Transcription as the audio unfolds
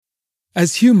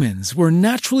As humans, we're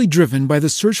naturally driven by the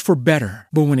search for better.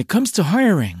 But when it comes to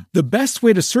hiring, the best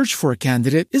way to search for a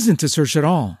candidate isn't to search at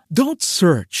all. Don't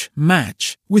search,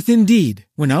 match with Indeed.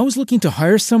 When I was looking to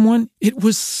hire someone, it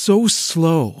was so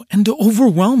slow and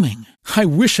overwhelming. I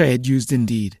wish I had used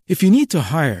Indeed. If you need to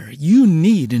hire, you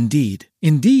need Indeed.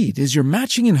 Indeed is your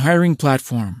matching and hiring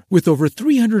platform with over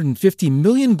 350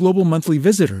 million global monthly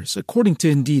visitors, according to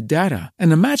Indeed data,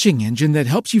 and a matching engine that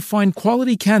helps you find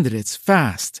quality candidates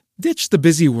fast. Ditch the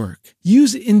busy work.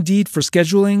 Use Indeed for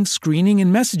scheduling, screening,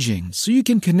 and messaging so you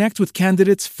can connect with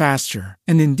candidates faster.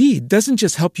 And Indeed doesn't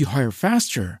just help you hire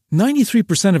faster.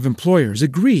 93% of employers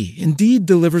agree Indeed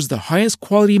delivers the highest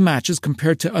quality matches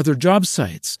compared to other job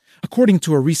sites, according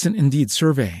to a recent Indeed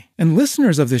survey. And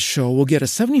listeners of this show will get a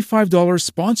 $75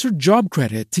 sponsored job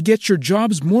credit to get your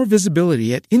jobs more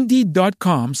visibility at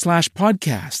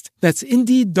Indeed.com/podcast. That's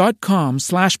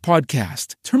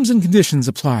Indeed.com/podcast. Terms and conditions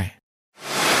apply.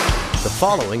 The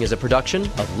following is a production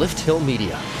of Lift Hill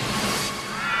Media.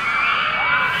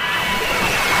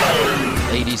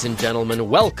 Ladies and gentlemen,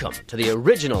 welcome to the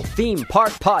original Theme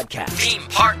Park Podcast. Theme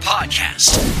Park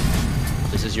Podcast.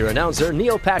 This is your announcer,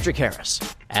 Neil Patrick Harris.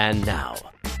 And now,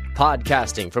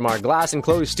 podcasting from our glass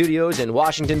enclosed studios in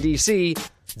Washington, D.C.,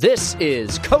 this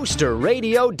is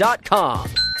CoasterRadio.com.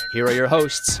 Here are your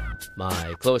hosts,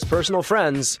 my close personal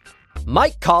friends,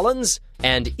 Mike Collins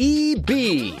and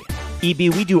E.B.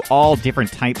 EB, we do all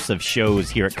different types of shows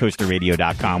here at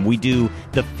CoasterRadio.com. We do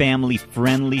the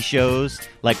family-friendly shows,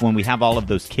 like when we have all of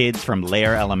those kids from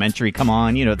Lair Elementary come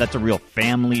on. You know, that's a real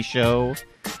family show.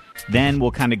 Then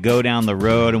we'll kind of go down the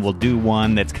road and we'll do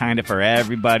one that's kind of for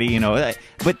everybody, you know.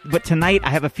 But tonight,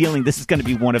 I have a feeling this is going to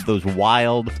be one of those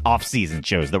wild off-season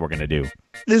shows that we're going to do.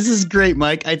 This is great,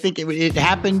 Mike. I think it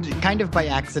happened kind of by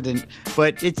accident,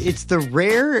 but it's the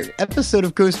rare episode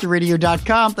of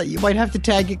CoasterRadio.com that you might have to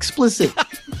tag explicit.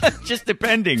 Just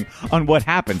depending on what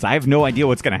happens. I have no idea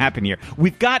what's going to happen here.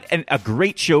 We've got a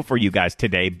great show for you guys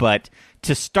today, but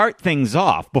to start things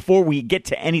off, before we get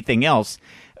to anything else,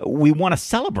 we want to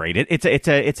celebrate it.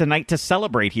 It's a night to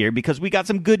celebrate here because we got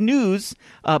some good news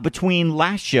between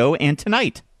last show and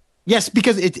tonight. Yes,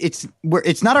 because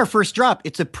it's not our first drop.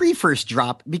 It's a pre-first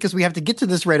drop because we have to get to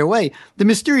this right away. The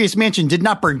Mysterious Mansion did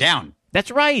not burn down.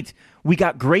 That's right. We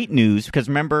got great news because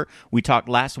remember, we talked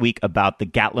last week about the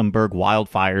Gatlinburg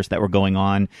wildfires that were going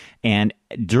on. And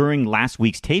during last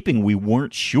week's taping, we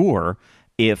weren't sure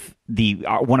if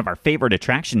one of our favorite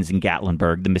attractions in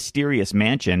Gatlinburg, the Mysterious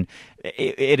Mansion,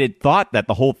 it had thought that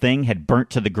the whole thing had burnt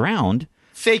to the ground.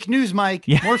 Fake news, Mike.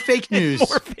 Yeah. More fake news.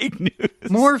 More fake news.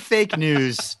 More fake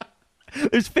news.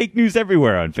 There's fake news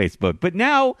everywhere on Facebook. But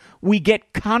now we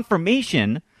get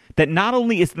confirmation that not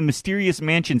only is the Mysterious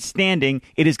Mansion standing,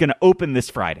 it is going to open this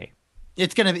Friday.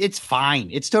 It's fine.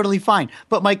 It's totally fine.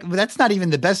 But Mike, that's not even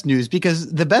the best news, because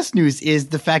the best news is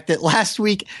the fact that last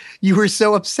week you were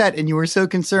so upset and you were so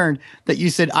concerned that you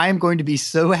said, I am going to be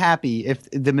so happy if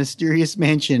the Mysterious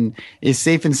Mansion is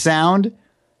safe and sound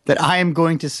that I am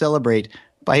going to celebrate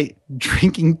by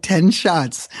drinking 10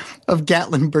 shots of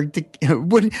Gatlinburg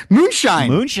moonshine.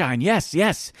 Moonshine,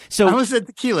 yes. So I was at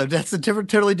tequila. That's a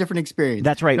totally different experience.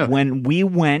 That's right. No. When we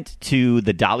went to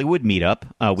the Dollywood meetup,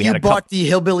 you bought the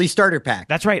Hillbilly Starter Pack.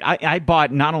 That's right. I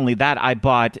bought, not only that, I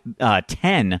bought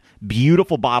 10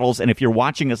 beautiful bottles. And if you're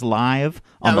watching us live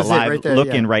on the live right there,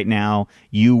 look-in right now,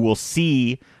 you will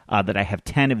see that I have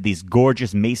 10 of these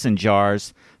gorgeous mason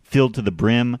jars filled to the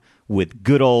brim with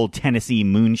good old Tennessee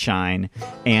moonshine.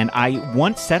 And I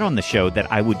once said on the show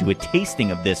that I would do a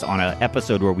tasting of this on an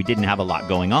episode where we didn't have a lot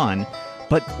going on.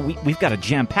 But we've got a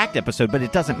jam-packed episode, but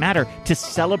it doesn't matter. To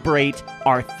celebrate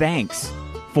our thanks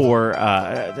for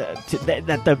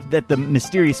that the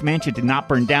Mysterious Mansion did not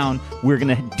burn down, we're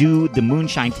going to do the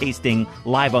moonshine tasting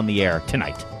live on the air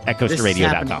tonight at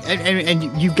CoasterRadio.com. And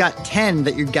you've got 10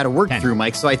 that you've got to work through,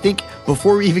 Mike. So I think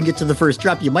before we even get to the first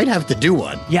drop, you might have to do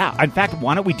one. Yeah. In fact,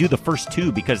 why don't we do the first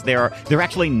two? Because there are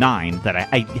actually 9 that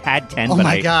I had 10. Oh,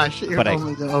 my gosh.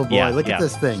 Oh, boy. Look at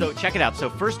this thing. So check it out. So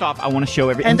first off, I want to show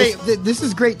everything. And this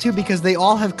is great, too, because they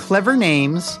all have clever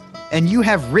names, and you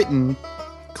have written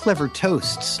clever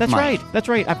toasts. That's Mike. right. That's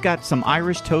right. I've got some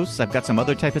Irish toasts. I've got some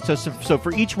other type of toasts. So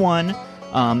for each one,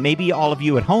 maybe all of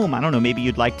you at home, I don't know, maybe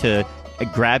you'd like to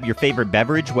grab your favorite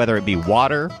beverage, whether it be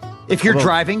water. If you're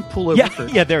driving, pull over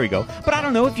first. Yeah, there we go. But I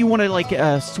don't know, if you want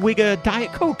to swig a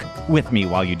Diet Coke with me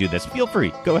while you do this, feel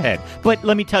free. Go ahead. But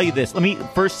let me tell you this. Let me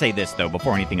first say this, though,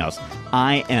 before anything else.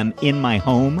 I am in my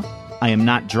home. I am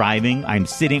not driving. I'm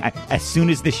sitting. As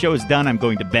soon as this show is done, I'm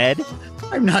going to bed.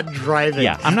 I'm not driving.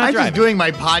 Yeah, I'm not I'm driving. just doing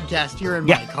my podcast here in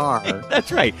my car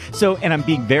That's right. So, and I'm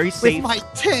being very safe. with my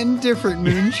 10 different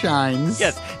moonshines.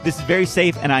 Yes, this is very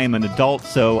safe, and I am an adult,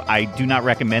 so I do not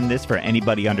recommend this for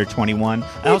anybody under 21.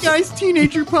 Hey guys,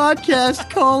 teenager podcast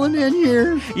calling in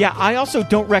here. Yeah, I also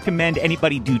don't recommend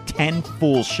anybody do 10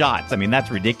 full shots. I mean,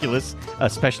 that's ridiculous,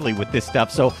 especially with this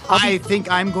stuff. So I think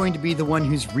I'm going to be the one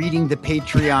who's reading the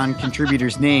Patreon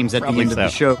contributors' names at the Probably end of the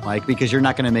so. show, Mike, because you're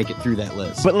not going to make it through that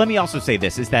list. But let me also say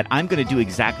this, is that I'm going to do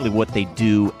exactly what they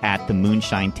do at the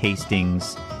moonshine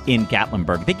tastings in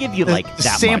Gatlinburg. They give you like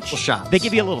that sample much. shots. They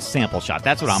give you a little sample shot.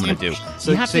 That's what I'm going to do.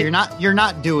 So, You have to- you're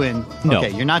not doing No.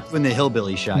 okay. You're not doing the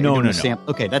hillbilly shot. No, you're doing no, the no. sample.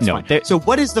 Okay, that's No, fine. there- So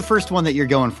what is the first one that you're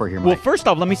going for here, Mike? Well, first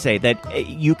off, let me say that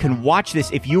you can watch this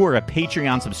if you are a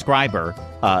Patreon subscriber.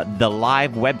 The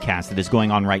live webcast that is going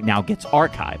on right now gets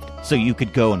archived, so you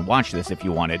could go and watch this if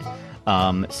you wanted.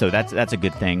 So that's a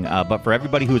good thing. But for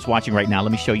everybody who is watching right now,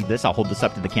 let me show you this. I'll hold this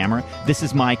up to the camera. This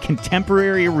is my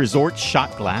contemporary resort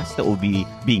shot glass that will be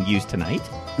being used tonight.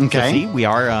 Okay. So see, we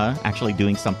are actually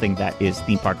doing something that is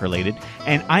theme park related,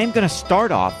 and I am going to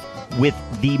start off with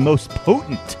the most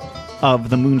potent of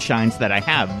the moonshines that I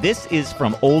have. This is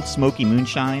from Old Smoky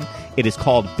Moonshine. It is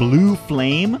called Blue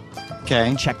Flame.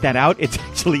 okay. Check that out. It's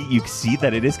actually, you see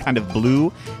that it is kind of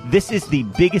blue. This is the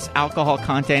biggest alcohol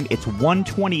content. It's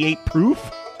 128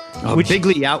 proof. Oh,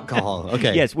 bigly alcohol.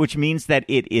 Okay. Yes, which means that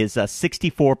it is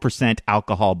 64%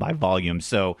 alcohol by volume.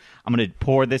 So I'm going to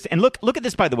pour this. And look at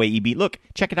this, by the way, EB. Look,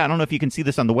 check it out. I don't know if you can see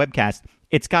this on the webcast.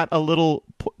 It's got a little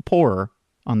pourer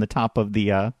on the top of the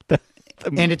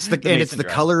And it's the mason jar.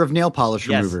 color of nail polish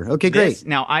Yes. remover. Okay, great. This-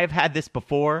 now, I've had this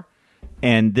before,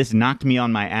 and this knocked me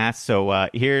on my ass. So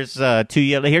here's to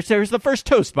you. Here's the first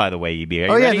toast, by the way, EB. Are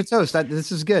you Oh yeah, ready? the toast.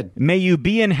 This is good. May you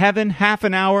be in heaven half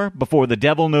an hour before the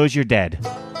devil knows you're dead.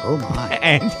 Oh my.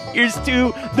 And here's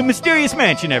to the mysterious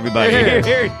mansion, everybody. Here.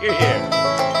 Here.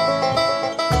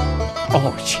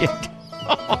 Oh, shit.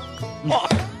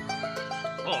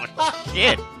 Oh,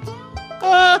 shit.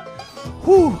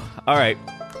 Whew. All right.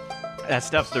 That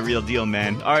stuff's the real deal,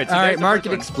 man. All right. So All there's right, the mark first it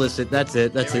one. explicit. That's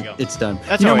it. That's There we it. go. It's done.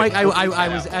 That's you know, all right. Mike, We'll I figure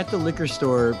that was out. at the liquor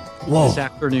store Whoa. this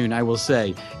afternoon, I will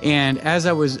say, and as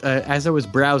I was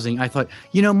browsing, I thought,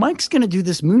 Mike's going to do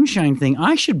this moonshine thing.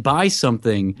 I should buy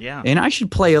something, Yeah. and I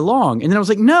should play along. And then I was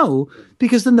like, no,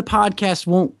 because then the podcast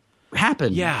won't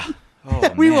happen. Yeah. Oh,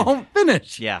 we man. won't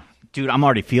finish. Yeah. Dude, I'm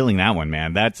already feeling that one,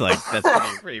 man. That's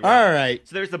pretty rough. All right.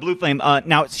 So there's the blue flame.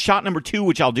 Now it's shot number 2,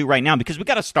 which I'll do right now because we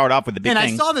got to start off with the big And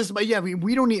thing. I saw this, but yeah,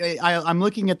 we don't need. I'm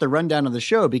looking at the rundown of the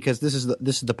show because this is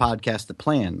the podcast that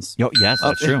plans. Yes,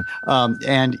 that's true.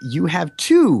 And you have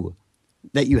 2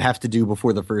 that you have to do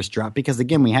before the first drop because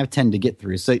again we have 10 to get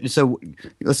through. So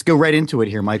let's go right into it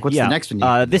here, Mike. What's the next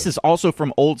one? This is also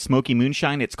from Old Smoky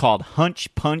Moonshine. It's called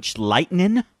Hunch Punch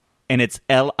Lightnin', and it's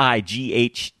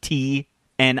LIGHTNIN'.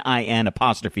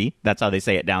 That's how they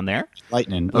say it down there.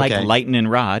 Lightning, Like okay. lightning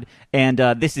rod. And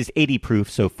this is 80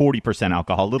 proof, so 40%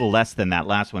 alcohol. A little less than that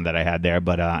last one that I had there,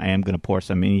 but I am going to pour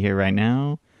some in here right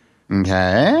now.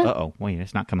 Okay. Uh-oh, wait,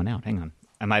 it's not coming out. Hang on.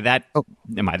 Am I that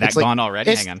It's like- gone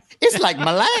already? it's- Hang on. It's like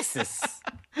molasses.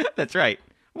 That's right.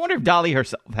 I wonder if Dolly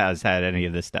herself has had any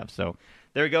of this stuff. So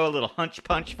there we go, a little hunch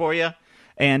punch for you.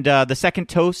 And the second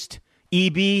toast,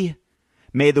 EB,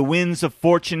 may the winds of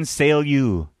fortune sail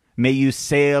you. May you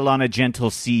sail on a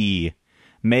gentle sea.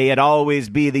 May it always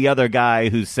be the other guy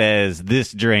who says,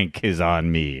 this drink is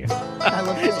on me. I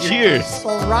love this. Cheers.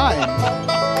 All right.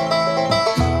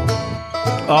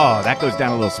 Oh, that goes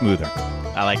down a little smoother.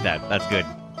 I like that. That's good.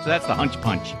 So that's the hunch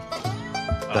punch.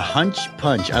 The Hunch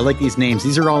Punch. I like these names.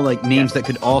 These are all like names that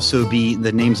could also be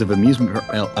the names of amusement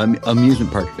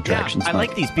park attractions. Yeah, I Mike.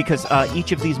 like these because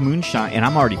each of these moonshine, and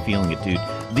I'm already feeling it, dude.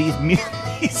 These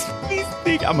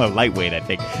things, I'm a lightweight, I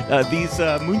think. These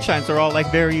moonshines are all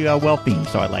like very well themed,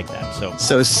 so I like that.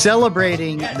 So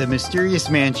celebrating the mysterious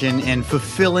mansion and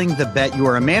fulfilling the bet. You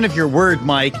are a man of your word,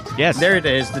 Mike. Yes. There it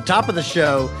is. The top of the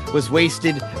show was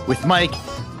wasted with Mike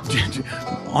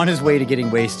on his way to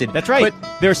getting wasted. That's right.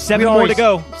 But There's 7 we more always- to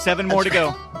go. 7 more to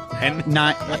go. And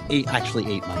not 8, actually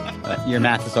 8, Mike. Your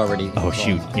math is already oh wrong.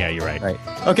 shoot, yeah, you're right. Right.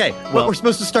 Okay. Well- We're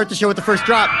supposed to start the show with the first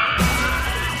drop.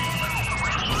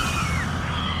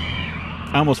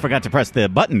 I almost forgot to press the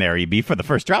button there, EB, for the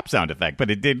first drop sound effect, but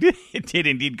it did. It did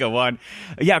indeed go on.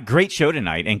 Yeah, great show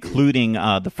tonight, including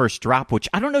the first drop. Which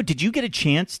I don't know. Did you get a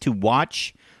chance to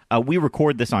watch? We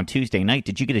record this on Tuesday night.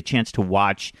 Did you get a chance to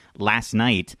watch last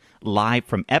night live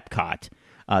from Epcot?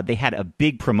 They had a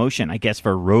big promotion, I guess,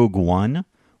 for Rogue One,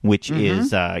 which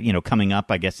is coming up,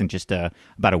 I guess, in just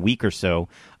about a week or so.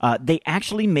 They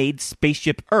actually made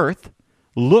Spaceship Earth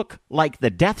look like the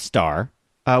Death Star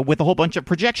with a whole bunch of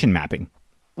projection mapping.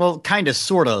 Well, kind of,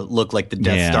 sort of look like the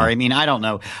Death Yeah. Star. I mean, I don't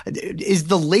know. Is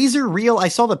the laser real? I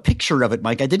saw the picture of it,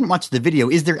 Mike. I didn't watch the video.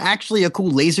 Is there actually a cool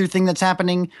laser thing that's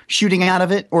happening, shooting out of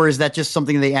it? Or is that just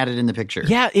something they added in the picture?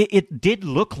 Yeah, it did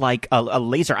look like a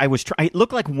laser. It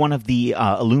looked like one of the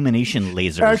illumination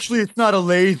lasers. Actually, it's not a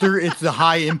laser. It's the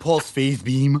high impulse phase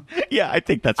beam. Yeah, I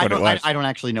think that's what it was. I don't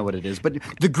actually know what it is. But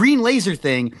the green laser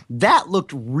thing, that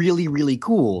looked really, really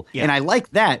cool. Yeah. And I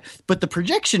like that. But the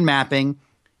projection mapping,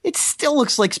 it still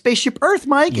looks like Spaceship Earth,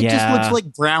 Mike. It just Yeah. looks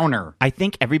like browner. I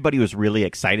think everybody was really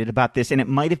excited about this, and it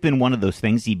might have been one of those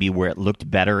things, EB, where it looked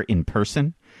better in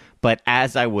person. But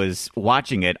as I was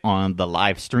watching it on the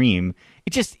live stream,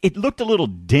 it looked a little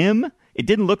dim. It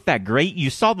didn't look that great. You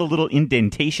saw the little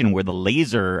indentation where the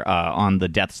laser on the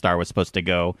Death Star was supposed to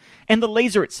go, and the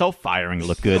laser itself firing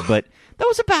looked good, but that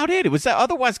was about it. It was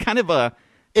otherwise kind of a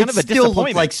It a still disappointment.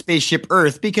 looked like Spaceship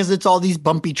Earth because it's all these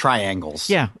bumpy triangles.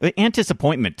 Yeah, and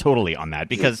disappointment totally on that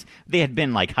because they had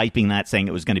been like hyping that, saying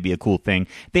it was going to be a cool thing.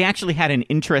 They actually had an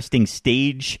interesting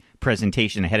stage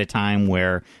presentation ahead of time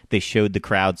where they showed the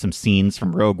crowd some scenes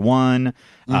from Rogue One.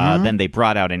 Then they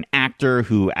brought out an actor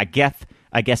who I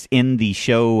guess in the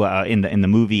show in the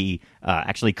movie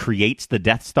actually creates the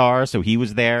Death Star, so he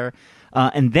was there.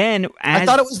 And then I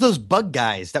thought it was those bug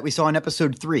guys that we saw in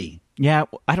episode 3. Yeah,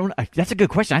 I don't. That's a good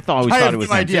question. I always I thought have it was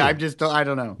no them, idea. too. I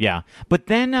don't know. Yeah, but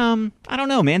then I don't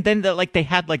know, man. Then they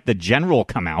had like the general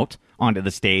come out onto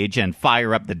the stage and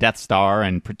fire up the Death Star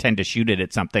and pretend to shoot it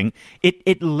at something.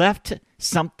 It left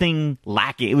something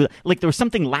lacking. It was like there was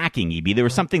something lacking. EB, there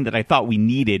was something that I thought we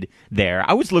needed there.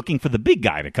 I was looking for the big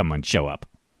guy to come and show up.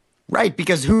 Right,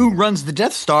 because who runs the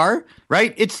Death Star?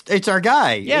 Right, it's our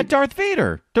guy. Yeah, Darth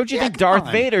Vader. Don't you think come Darth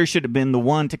on. Vader should have been the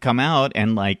one to come out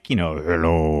and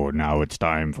hello, now it's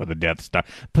time for the Death Star.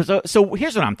 So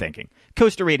here's what I'm thinking.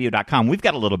 CoasterRadio.com, we've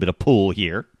got a little bit of pull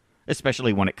here,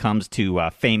 especially when it comes to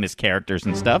famous characters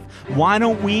and stuff. Why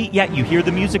don't we, you hear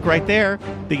the music right there,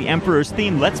 the Emperor's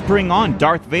theme. Let's bring on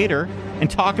Darth Vader and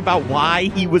talk about why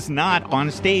he was not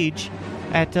on stage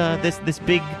at this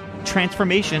big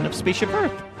transformation of Spaceship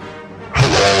Earth.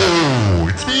 Hello,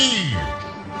 it's me.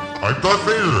 I'm Darth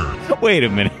Vader. Wait a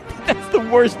minute. That's the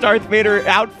worst Darth Vader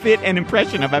outfit and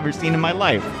impression I've ever seen in my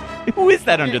life. Who is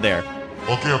that under there?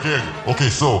 Okay.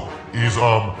 So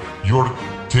you're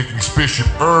taking Spaceship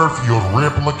Earth. You're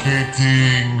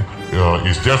replicating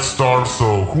is Death Star.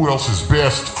 So who else is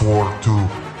best to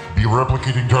be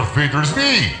replicating Darth Vader? Is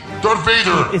me, Darth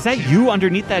Vader. Is that you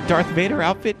underneath that Darth Vader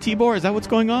outfit, Tibor? Is that what's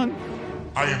going on?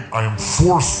 I'm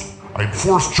force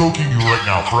choking you right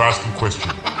now for asking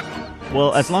questions.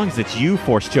 Well, as long as it's you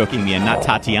force choking me and not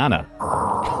Tatiana.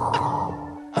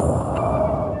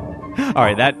 All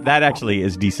right, that actually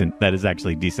is decent. That is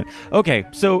actually decent. Okay,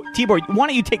 so Tibor, why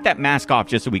don't you take that mask off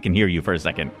just so we can hear you for a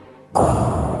second?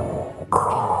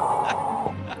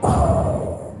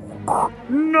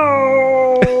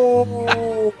 No!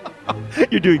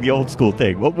 You're doing the old school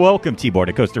thing. Well, welcome, Tibor,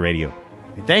 to Coaster Radio.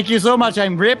 Thank you so much.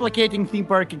 I'm replicating theme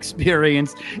park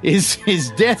experience. Is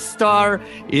Death Star,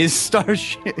 is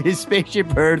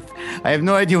Spaceship Earth. I have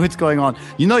no idea what's going on.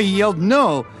 He yelled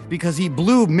no because he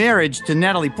blew marriage to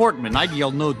Natalie Portman. I'd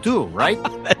yell no too, right?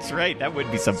 That's right. That would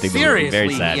be something that would Seriously, be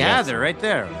very sad. he yes. has it right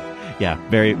there. Yeah,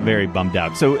 very, very bummed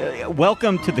out. So,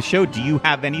 welcome to the show. Do you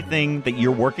have anything that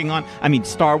you're working on? I mean,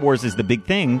 Star Wars is the big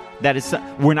thing. That is,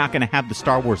 we're not going to have the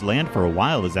Star Wars land for a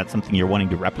while. Is that something you're wanting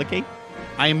to replicate?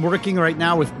 I am working right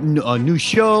now with a new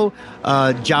show,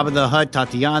 Jabba the Hutt,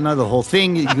 Tatiana, the whole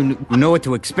thing. You know what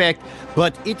to expect.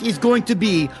 But it is going to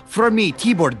be, for me,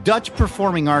 Tibor, Dutch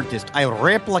performing artist. I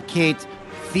replicate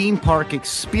theme park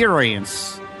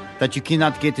experience that you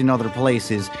cannot get in other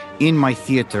places in my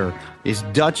theater. Is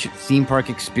Dutch theme park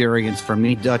experience from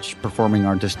me, Dutch performing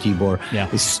artist Tibor. Yeah.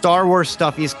 The Star Wars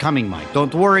stuff is coming, Mike.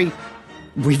 Don't worry.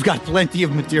 We've got plenty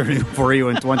of material for you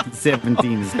in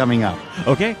 2017 is coming up.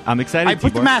 Okay, I'm excited. I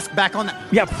put the Tibor. mask back on.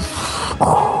 Yep. Put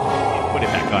it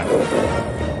back on.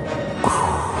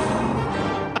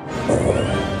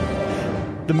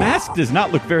 The mask does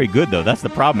not look very good, though. That's the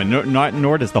problem, and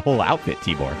nor does the whole outfit,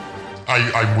 Tibor.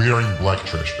 I'm wearing black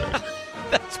trash bag.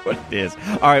 That's what it is.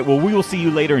 All right, well, we will see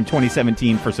you later in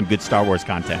 2017 for some good Star Wars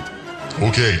content.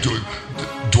 Okay, do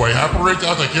I have to write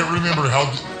that? I can't remember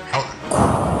how.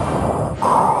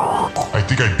 I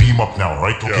think I beam up now,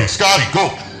 right? Okay, Scotty, go.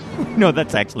 No,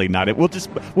 that's actually not it.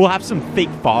 We'll have some fake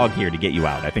fog here to get you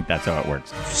out. I think that's how it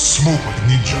works. Smoke like a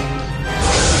ninja.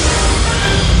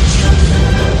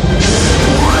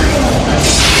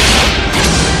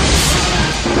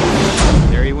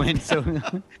 There he went. So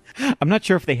I'm not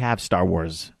sure if they have Star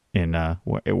Wars in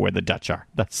where the Dutch are.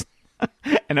 That's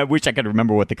And I wish I could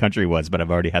remember what the country was, but I've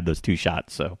already had those 2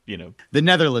 shots, so, The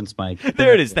Netherlands, Mike.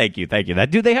 There it is. Thank you.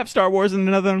 Do they have Star Wars in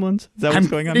the Netherlands? Is that what's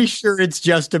going on? I'm pretty sure it's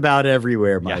just about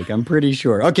everywhere, Mike. Yeah. I'm pretty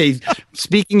sure. Okay,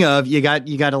 speaking of, you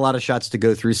got a lot of shots to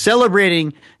go through.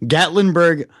 Celebrating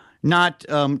Gatlinburg not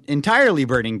entirely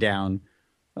burning down.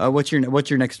 What's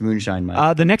your next moonshine,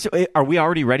 Mike? Are we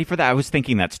already ready for that? I was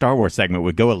thinking that Star Wars segment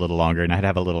would go a little longer, and I'd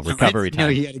have a little recovery time. No,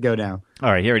 you got to go now.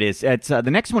 All right, here it is. It's the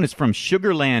next one is from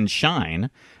Sugarland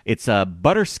Shine. It's a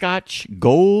Butterscotch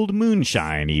Gold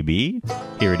Moonshine, EB.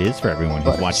 Here it is for everyone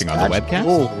who's watching on the webcast.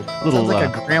 Sounds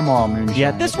like a grandma moonshine.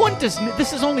 Yeah, this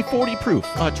is only 40 proof,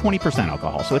 20%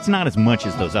 alcohol, so it's not as much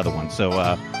as those other ones. So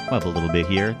we'll have a little bit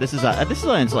here. This is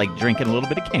it's like drinking a little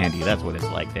bit of candy. That's what it's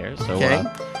like there. So. Okay.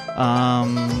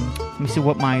 Let me see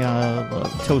what my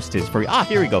toast is for you.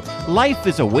 Here we go. Life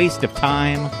is a waste of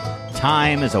time.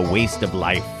 Time is a waste of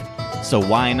life. So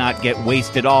why not get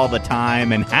wasted all the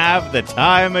time and have the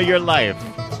time of your life?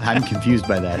 I'm confused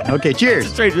by that. Okay, cheers.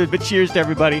 It's strange, but cheers to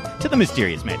everybody. To the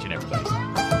Mysterious Mansion, everybody.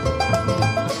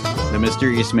 The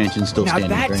Mysterious Mansion still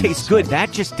standing. Now that tastes good.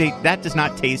 That does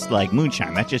not taste like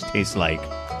moonshine. That just tastes like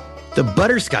the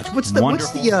butterscotch. What's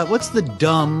the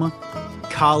dumb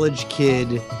college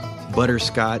kid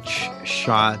butterscotch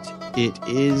shot? It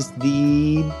is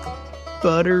the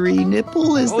buttery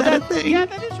nipple. Is that a thing? Yeah,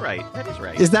 that is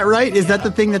right. Is that right? Is that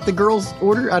the thing that the girls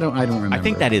order? I don't remember. I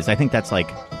think that is. I think that's like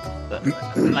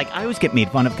I always get made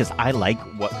fun of because I like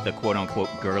what the quote unquote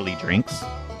girly drinks.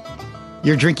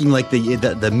 You're drinking like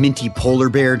the minty polar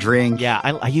bear drink. Yeah,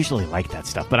 I usually like that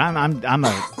stuff, but I'm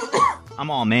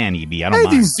all man, EB. I don't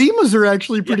mind. These Zimas are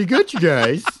actually pretty good, you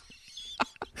guys.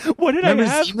 What did Remember I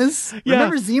have? Zimas? Yeah.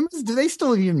 Remember Zimas? Do they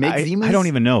still even make Zimas? I don't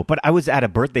even know. But I was at a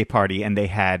birthday party and they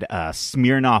had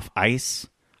Smirnoff Ice,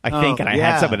 I think, and I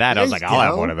had some of that. I was like, I'll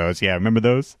have one of those. Yeah, remember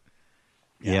those?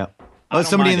 Yeah.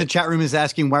 Somebody in the chat room is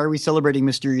asking, why are we celebrating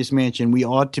Mysterious Mansion? We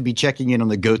ought to be checking in on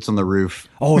the goats on the roof.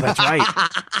 Oh, that's right.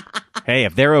 Hey,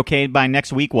 if they're okay by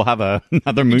next week, we'll have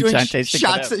another moonshine tasting.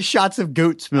 Shots of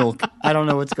goat's milk. I don't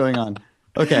know what's going on.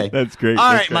 Okay, that's great.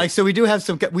 All right, Mike. So we do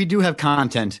have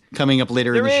content coming up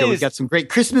later in the show. We've got some great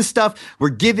Christmas stuff. We're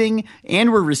giving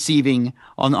and we're receiving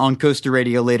on Coaster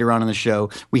Radio later on in the show.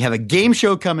 We have a game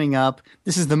show coming up.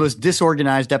 This is the most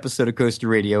disorganized episode of Coaster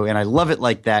Radio, and I love it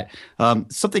like that. An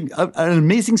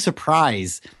amazing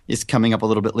surprise is coming up a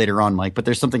little bit later on, Mike. But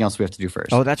there's something else we have to do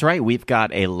first. Oh, that's right. We've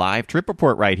got a live trip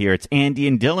report right here. It's Andy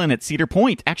and Dylan at Cedar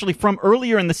Point, actually from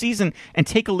earlier in the season. And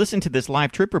take a listen to this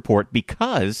live trip report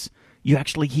because you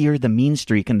actually hear the mean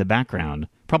streak in the background.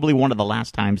 Probably one of the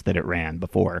last times that it ran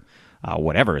before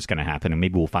whatever is going to happen. And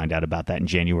maybe we'll find out about that in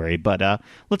January. But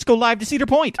let's go live to Cedar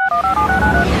Point.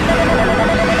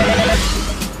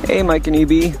 Hey, Mike and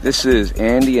EB. This is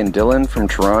Andy and Dylan from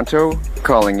Toronto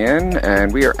calling in.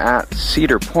 And we are at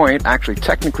Cedar Point. Actually,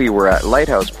 technically, we're at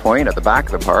Lighthouse Point at the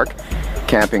back of the park,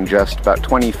 camping just about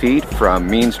 20 feet from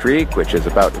Mean Streak, which is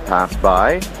about to pass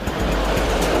by.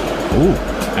 Ooh,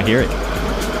 I hear it.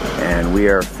 And we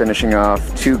are finishing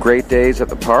off 2 great days at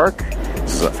the park.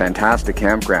 This is a fantastic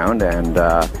campground, and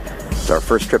it's our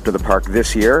first trip to the park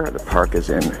this year. The park is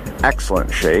in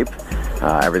excellent shape.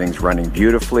 Everything's running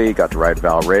beautifully. Got to ride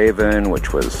Valraven,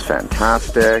 which was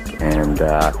fantastic, and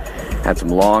had some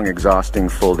long, exhausting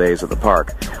full days at the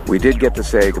park. We did get to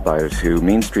say goodbye to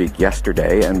Mean Streak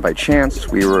yesterday, and by chance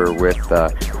we were with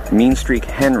Mean Streak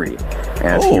Henry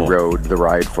as he rode the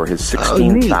ride for his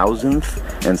 16,000th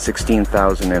and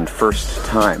 16,001st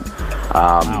time.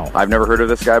 I've never heard of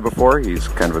this guy before. He's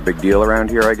kind of a big deal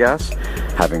around here, I guess,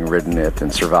 having ridden it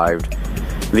and survived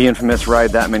the infamous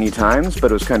ride that many times, but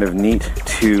it was kind of neat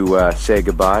to say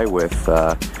goodbye with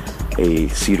a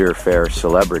Cedar Fair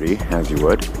celebrity, as you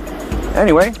would.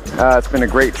 Anyway, it's been a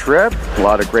great trip, a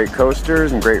lot of great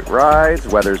coasters and great rides.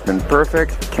 Weather's been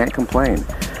perfect, can't complain.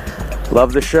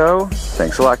 Love the show.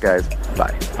 Thanks a lot, guys.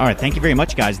 Bye. All right, thank you very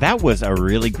much, guys. That was a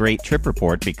really great trip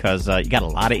report because you got a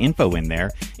lot of info in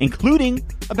there, including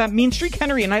about Mean Streak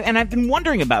Henry. And I've been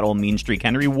wondering about old Mean Streak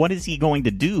Henry. What is he going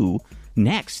to do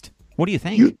next? What do you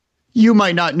think? You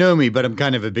might not know me, but I'm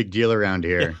kind of a big deal around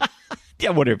here. Yeah,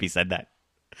 I wonder if he said that.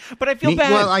 But I feel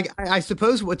bad. Well, I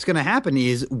suppose what's going to happen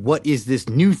is, what is this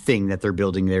new thing that they're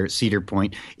building there at Cedar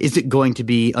Point? Is it going to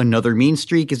be another Mean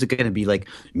Streak? Is it going to be like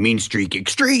Mean Streak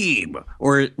Extreme?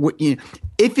 Or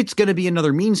if it's going to be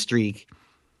another Mean Streak,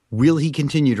 will he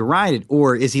continue to ride it?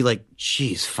 Or is he like,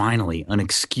 geez, finally, an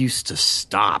excuse to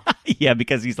stop? Yeah,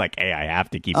 because he's like, hey, I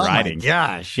have to keep riding. Oh, my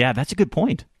gosh. Yeah, that's a good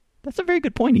point. That's a very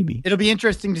good point, EB. It'll be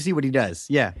interesting to see what he does.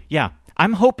 Yeah. Yeah.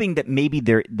 I'm hoping that maybe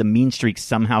the mean streak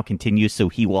somehow continues so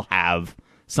he will have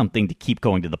something to keep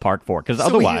going to the park for. Because So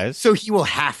otherwise, so he will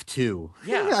have to.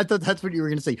 Yeah. I thought that's what you were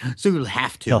going to say. So he'll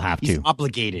have to. He'll have He's to.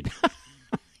 obligated.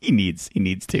 he needs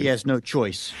to. He has no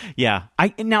choice. Yeah.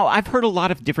 Now I've heard a lot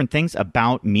of different things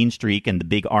about Mean Streak and the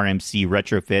big RMC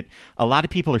retrofit. A lot of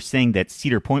people are saying that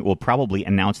Cedar Point will probably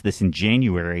announce this in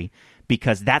January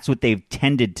because that's what they've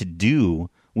tended to do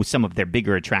with some of their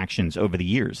bigger attractions over the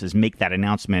years, is make that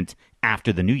announcement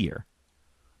after the new year.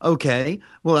 Okay.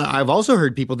 Well, I've also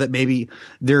heard people that maybe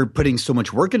they're putting so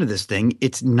much work into this thing,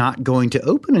 it's not going to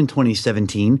open in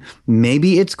 2017.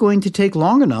 Maybe it's going to take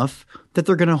long enough that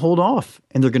they're going to hold off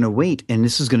and they're going to wait. And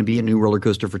this is going to be a new roller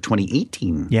coaster for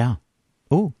 2018. Yeah.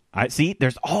 Oh, I see.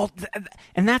 There's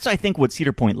and that's, I think, what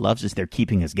Cedar Point loves, is they're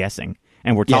keeping us guessing.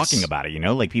 And we're Yes. talking about it,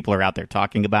 like people are out there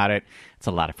talking about it. It's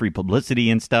a lot of free publicity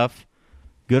and stuff.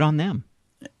 Good on them.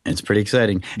 It's pretty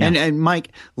exciting. Yeah. And Mike,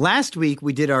 last week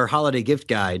we did our holiday gift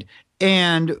guide,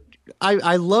 and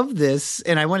I love this,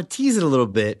 and I want to tease it a little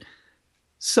bit.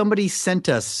 Somebody sent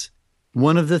us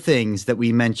one of the things that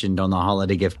we mentioned on the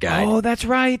holiday gift guide. Oh, that's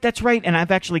right. That's right. And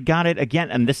I've actually got it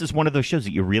again. And this is one of those shows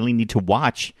that you really need to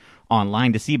watch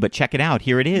online to see. But check it out.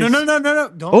 Here it is. No.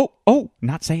 Don't.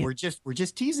 Not say it. We're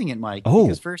just teasing it, Mike. Oh.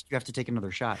 Because first you have to take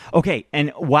another shot. Okay.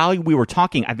 And while we were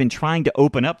talking, I've been trying to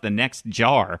open up the next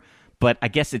jar, but I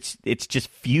guess it's just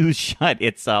fused shut.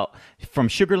 It's from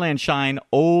Sugarland Shine,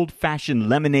 old-fashioned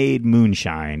lemonade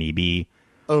moonshine, EB.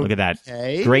 Look at that.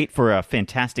 Okay. Great for a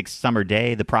fantastic summer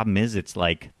day. The problem is it's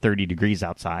like 30 degrees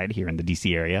outside here in the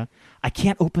D.C. area. I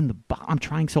can't open the bottle. I'm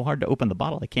trying so hard to open the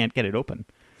bottle. I can't get it open.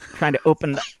 Trying to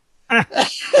open the...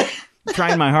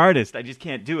 trying my hardest. I just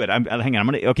can't do it. Hang on. I'm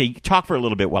going to... Okay, talk for a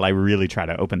little bit while I really try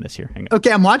to open this here. Hang on.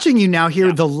 Okay, I'm watching you now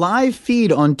here. The live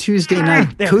feed on Tuesday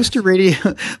night, there it Coaster Radio,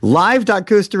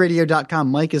 live.coasterradio.com.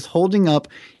 Mike is holding up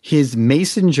his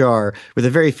mason jar with a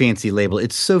very fancy label.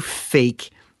 It's so fake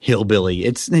hillbilly.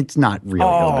 It's not real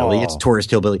hillbilly. It's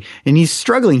tourist hillbilly. And he's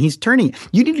struggling. He's turning.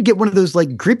 You need to get one of those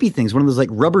like grippy things, one of those like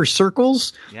rubber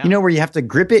circles, where you have to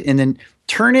grip it and then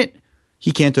turn it.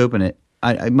 He can't open it.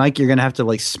 Mike, you're going to have to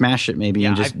like smash it maybe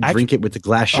and just drink it with the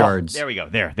glass shards. There we go.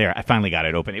 There. I finally got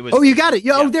it open. It was. Oh, you got it.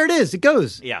 Oh, there it is. It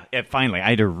goes. Yeah, finally. I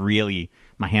had to really...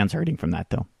 My hand's hurting from that,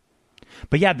 though.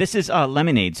 But yeah, this is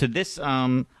lemonade. So this...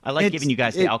 I like giving you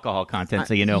guys the alcohol content,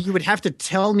 so you know. You would have to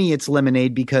tell me it's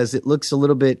lemonade because it looks a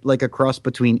little bit like a cross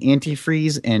between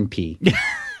antifreeze and pee.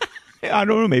 I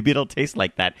don't know. Maybe it'll taste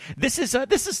like that. This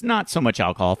is not so much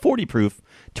alcohol. 40 proof,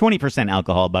 20%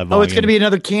 alcohol by volume. Oh, it's going to be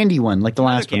another candy one like the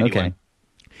last one. candy Okay. one.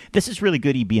 This is really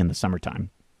good EB in the summertime.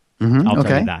 I'll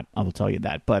tell you that. I will tell you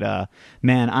that. But,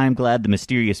 man, I'm glad the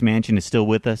Mysterious Mansion is still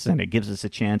with us, and it gives us a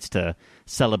chance to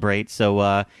celebrate.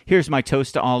 So here's my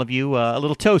toast to all of you. A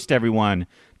little toast, everyone,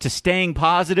 to staying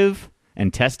positive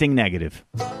and testing negative.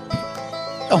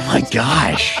 Oh, my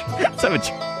gosh.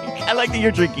 I like that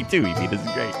you're drinking, too, EB. This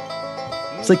is great.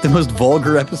 It's like the most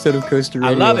vulgar episode of Coaster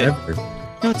Radio love it. ever.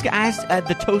 No, it's as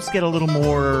the toasts get a little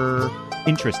more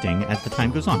interesting as the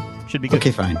time goes on. Should be good.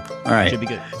 Okay, fine. All right. Should be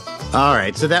good. All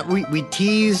right. So that we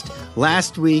teased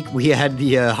last week. We had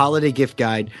the holiday gift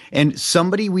guide, and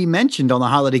somebody we mentioned on the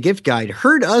holiday gift guide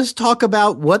heard us talk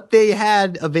about what they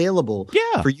had available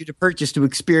for you to purchase to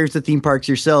experience the theme parks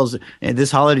yourselves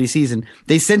this holiday season.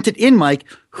 They sent it in, Mike.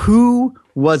 Who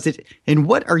was it, and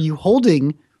what are you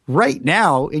holding right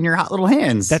now in your hot little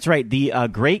hands? That's right. The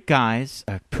great guys,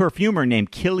 a perfumer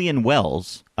named Killian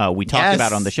Wells, we talked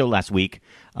about on the show last week.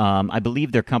 I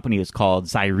believe their company is called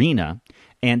Zyrina,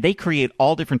 and they create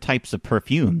all different types of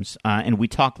perfumes. And we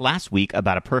talked last week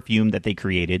about a perfume that they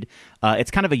created.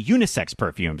 It's kind of a unisex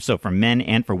perfume, so for men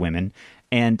and for women.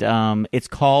 And it's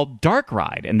called Dark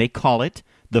Ride, and they call it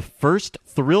the first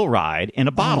thrill ride in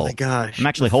a bottle. Oh, my gosh. I'm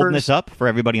actually holding this up for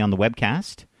everybody on the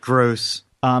webcast. Gross.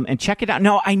 And check it out.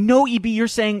 No, I know, EB, you're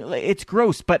saying it's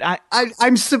gross, but I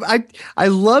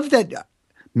love that.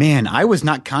 Man, I was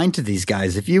not kind to these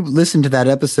guys. If you listen to that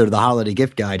episode of the Holiday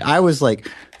Gift Guide, I was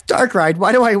like, Dark Ride,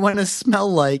 why do I want to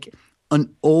smell like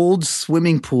an old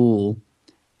swimming pool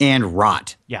and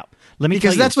rot? Yeah. Let me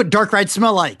because tell you, that's what Dark Rides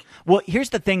smell like. Well,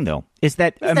 here's the thing, though, is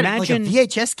that imagine like a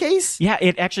VHS case? Yeah,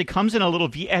 it actually comes in a little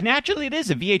and actually it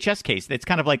is a VHS case. It's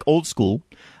kind of like old school.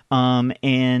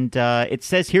 And it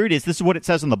says, here it is. This is what it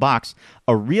says on the box.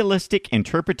 A realistic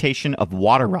interpretation of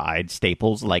water ride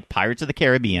staples like Pirates of the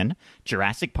Caribbean,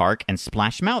 Jurassic Park, and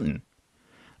Splash Mountain.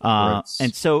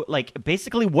 And so, like,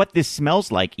 basically what this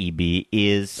smells like, EB,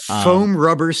 is foam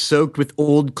rubber soaked with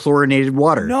old chlorinated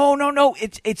water. No.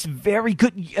 It's very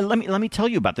good. Let me tell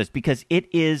you about this because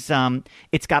it is.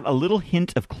 It's got a little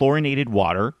hint of chlorinated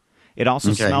water. It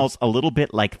also smells a little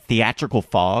bit like theatrical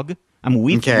fog. I mean,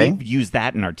 we've Okay. used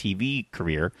that in our TV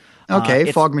career. Okay,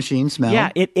 It's- fog machine smell.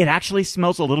 Yeah, it actually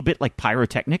smells a little bit like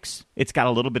pyrotechnics. It's got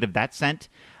a little bit of that scent.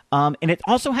 And it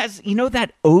also has,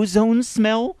 that ozone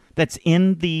smell that's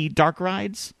in the dark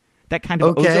rides? That kind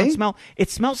of Okay. ozone smell? It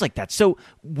smells like that. So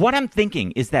what I'm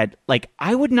thinking is that, like,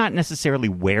 I would not necessarily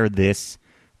wear this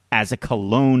as a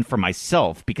cologne for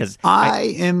myself because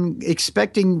I am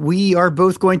expecting we are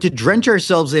both going to drench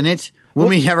ourselves in it when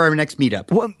we have our next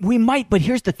meetup. Well, we might, but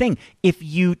here's the thing. If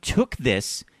you took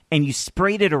this and you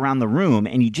sprayed it around the room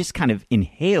and you just kind of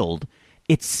inhaled,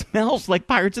 it smells like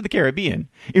Pirates of the Caribbean.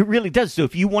 It really does. So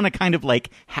if you want to kind of like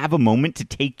have a moment to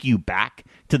take you back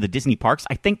to the Disney parks,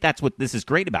 I think that's what this is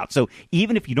great about. So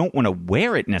even if you don't want to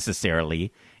wear it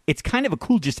necessarily, it's kind of a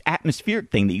cool just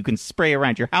atmospheric thing that you can spray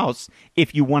around your house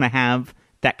if you want to have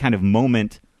that kind of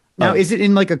moment. Now, is it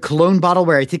in like a cologne bottle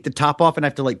where I take the top off and I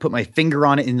have to like put my finger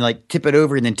on it and like tip it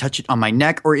over and then touch it on my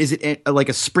neck? Or is it like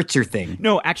a spritzer thing?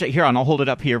 No, actually, here, I'll hold it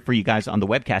up here for you guys on the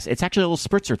webcast. It's actually a little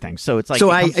spritzer thing. So it's like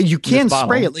So it comes you in can this bottle.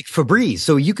 spray it like Febreze.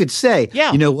 So you could say,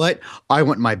 Yeah. you know what? I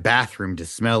want my bathroom to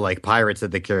smell like Pirates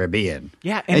of the Caribbean.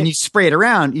 Yeah, And, and you spray it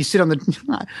around. You sit on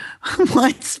the...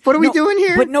 What are we No, doing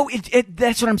here? But no,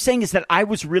 that's what I'm saying is that I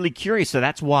was really curious. So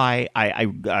that's why I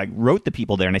wrote the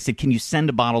people there and I said, can you send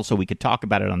a bottle so we could talk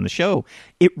about it on the show?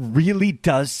 It really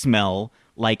does smell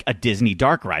like a Disney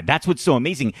dark ride. That's what's so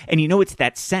amazing. And it's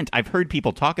that scent. I've heard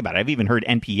people talk about it. I've even heard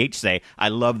NPH say, I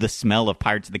love the smell of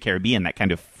Pirates of the Caribbean, that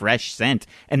kind of fresh scent.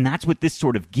 And that's what this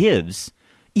sort of gives.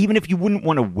 Even if you wouldn't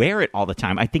want to wear it all the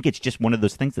time, I think it's just one of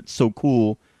those things that's so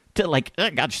cool to like,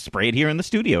 just spray it here in the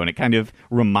studio. And it kind of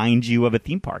reminds you of a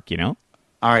theme park, All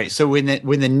right, so when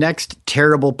the next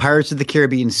terrible Pirates of the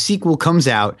Caribbean sequel comes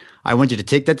out, I want you to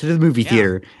take that to the movie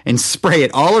theater and spray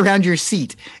it all around your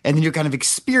seat, and then you kind of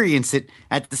experience it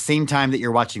at the same time that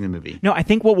you're watching the movie. No, I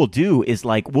think what we'll do is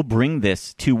like we'll bring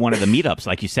this to one of the meetups,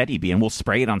 like you said, EB, and we'll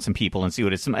spray it on some people and see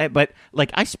what it's. But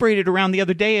like I sprayed it around the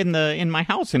other day in my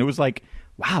house, and it was like,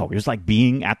 wow, it was like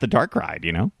being at the dark ride.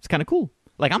 It's kind of cool.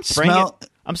 Like I'm spraying it.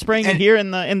 I'm spraying it here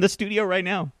in the studio right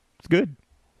now. It's good.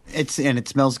 It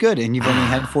smells good, and you've only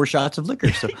had 4 shots of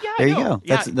liquor, so Yeah, there you I know. go.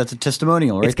 Yeah. That's a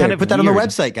testimonial right It's there. kind of Put that on the weird.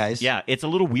 website, guys. Yeah, it's a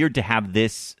little weird to have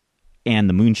this and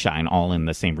the moonshine all in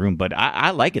the same room, but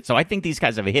I like it. So I think these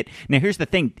guys have a hit. Now, here's the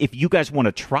thing. If you guys want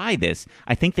to try this,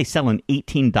 I think they sell an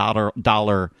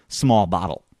 $18 small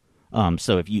bottle.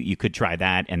 So if you could try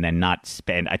that and then not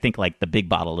spend, I think like the big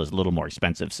bottle is a little more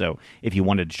expensive. So if you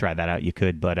wanted to try that out, you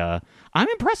could. But I'm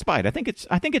impressed by it. I think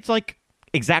it's like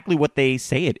exactly what they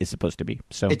say it is supposed to be.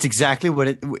 So It's exactly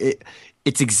what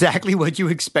it's exactly what you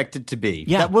expect it to be.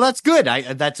 Yeah. That's good.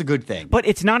 That's a good thing. But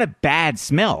it's not a bad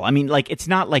smell. I mean, like it's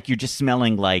not like you're just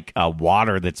smelling like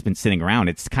water that's been sitting around.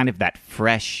 It's kind of that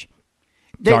fresh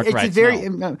dark It's ride a very.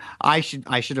 smell. I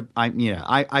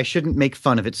shouldn't make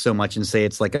fun of it so much and say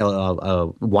it's like a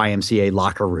YMCA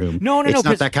locker room. No, it's not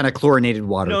 'cause- that kind of chlorinated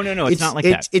water. No, it's not like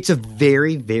that. It's a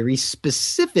very, very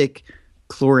specific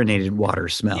chlorinated water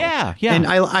smell. Yeah, yeah. And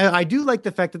I do like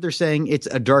the fact that they're saying it's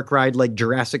a dark ride like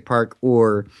Jurassic Park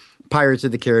or Pirates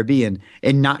of the Caribbean,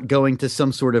 and not going to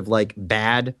some sort of like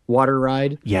bad water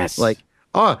ride. Yes. Like,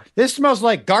 oh, this smells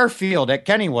like Garfield at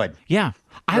Kennywood. Yeah.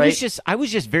 I Right?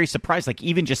 was just very surprised, like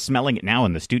even just smelling it now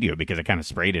in the studio because I kind of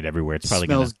sprayed it everywhere. It's probably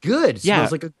Smells good. It Yeah.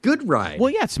 smells like a good ride. Well,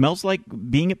 yeah, it smells like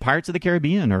being at Pirates of the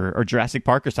Caribbean or Jurassic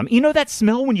Park or something. That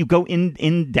smell when you go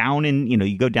down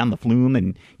you go down the flume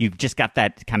and you've just got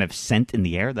that kind of scent in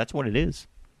the air. That's what it is.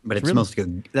 But it smells like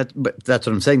but that's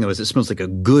what I'm saying though, is it smells like a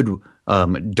good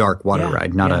dark water Yeah,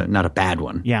 ride, not a bad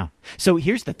one. Yeah. So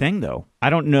here's the thing, though. I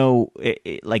don't know,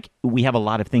 like we have a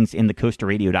lot of things in the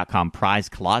CoasterRadio.com prize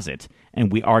closet,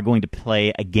 and we are going to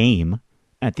play a game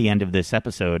at the end of this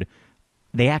episode.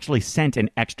 They actually sent an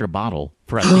extra bottle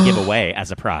for us to give away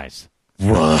as a prize.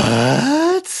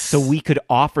 What? So we could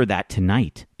offer that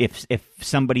tonight. If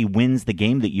somebody wins the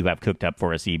game that you have cooked up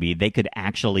for us, EB, they could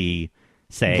actually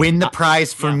say, Win the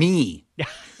prize for me,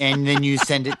 and then you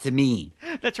send it to me.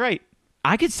 That's right.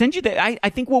 I could send you that. I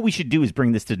think what we should do is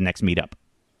bring this to the next meetup.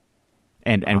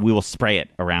 And we will spray it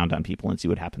around on people and see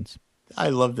what happens. I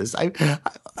love this. I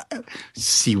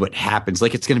see what happens.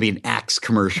 Like it's going to be an Axe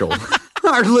commercial.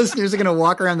 Our listeners are going to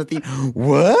walk around the theme.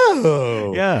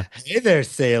 Whoa! Yeah. Hey there,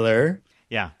 sailor.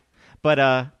 Yeah. But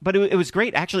it was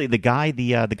great. Actually, the guy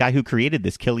who created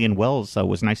this, Killian Wells,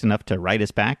 was nice enough to write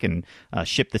us back and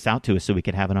ship this out to us so we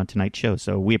could have it on tonight's show.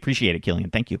 So we appreciate it,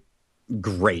 Killian. Thank you.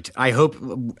 Great. I hope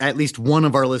at least one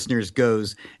of our listeners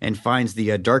goes and finds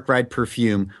the Dark Ride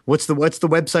perfume. What's the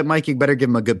website, Mike? You better give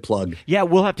him a good plug. Yeah,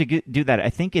 we'll have to do that. I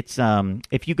think it's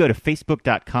if you go to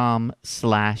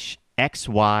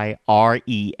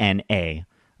facebook.com/XYRENA,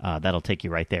 That'll take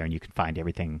you right there, and you can find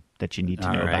everything that you need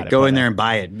to know about it. Go in there and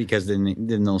buy it, because then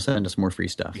they'll send us more free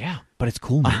stuff. Yeah, but it's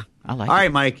cool, man. I like it. All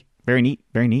right, Mike. Very neat.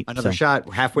 Very neat. Another shot.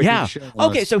 We're halfway through the show.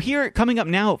 Okay, so here, coming up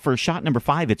now for shot number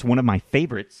 5, it's one of my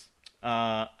favorites.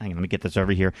 Hang on, let me get this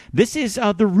over here. This is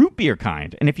the root beer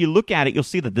kind. And if you look at it, you'll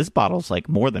see that this bottle's like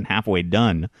more than halfway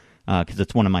done, because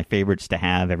it's one of my favorites to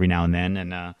have every now and then.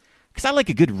 And because I like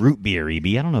a good root beer, EB.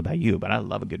 I don't know about you, but I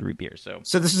love a good root beer. So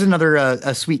this is another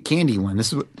a sweet candy one.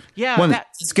 This is one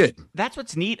that's good. That's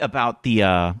what's neat about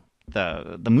the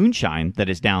moonshine that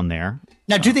is down there.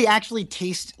 Now, do they actually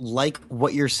taste like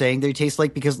what you're saying they taste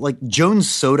like? Because like Jones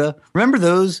Soda, remember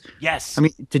those? Yes. I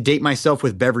mean, to date myself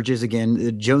with beverages again,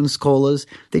 the Jones Colas,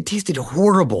 they tasted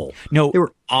horrible. No. They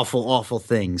were awful, awful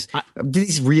things. Do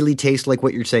these really taste like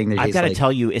what you're saying they taste like? I've got to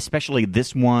tell you, especially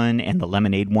this one and the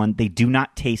lemonade one, they do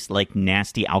not taste like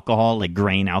nasty alcohol, like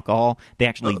grain alcohol. They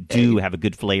actually do have a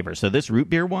good flavor. So this root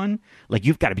beer one, like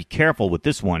you've got to be careful with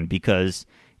this one because...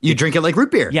 You drink it like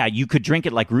root beer. Yeah, you could drink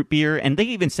it like root beer, and they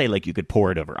even say like you could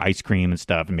pour it over ice cream and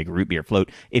stuff and make a root beer float.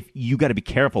 If you got to be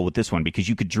careful with this one because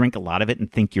you could drink a lot of it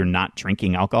and think you're not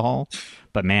drinking alcohol.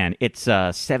 But man, it's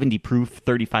 70 proof,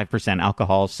 35%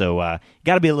 alcohol, so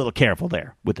got to be a little careful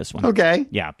there with this one. Okay.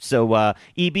 Yeah. So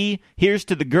EB, here's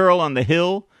to the girl on the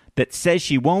hill that says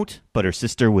she won't, but her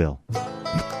sister will.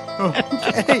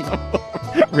 Okay.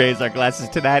 Raise our glasses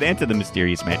to that and to the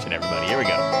mysterious mansion, everybody. Here we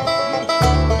go.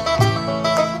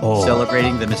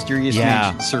 Celebrating the mysterious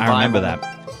mansion survival. I remember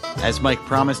that. As Mike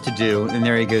promised to do, and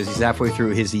there he goes. He's halfway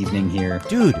through his evening here,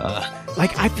 dude.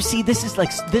 Like I see, this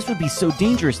would be so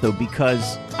dangerous though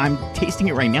because I'm tasting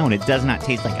it right now and it does not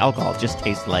taste like alcohol. It just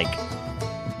tastes like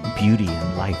beauty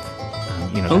and life.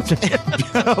 Okay.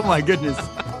 Oh my goodness.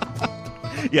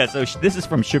 Yeah. So this is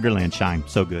from Sugarland Shine.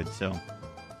 So good. So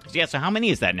yeah. So how many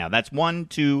is that now? That's 1,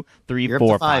 2, 3, You're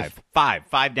 4, up to 5.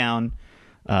 5 down.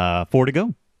 4 to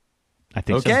go. I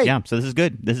think so. Yeah, so this is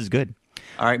good. This is good.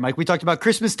 All right, Mike, we talked about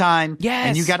Christmas time. Yes.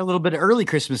 And you got a little bit of early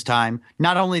Christmas time.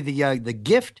 Not only the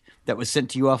gift that was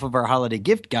sent to you off of our holiday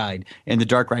gift guide and the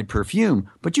Dark Ride perfume,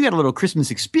 but you got a little Christmas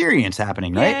experience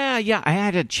happening, right? Yeah. I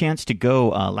had a chance to go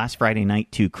last Friday night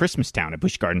to Christmastown at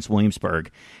Busch Gardens,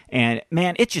 Williamsburg. And,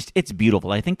 man, it's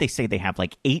beautiful. I think they say they have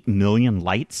like 8 million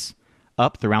lights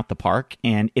up throughout the park.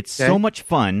 And it's so much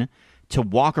fun to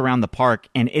walk around the park,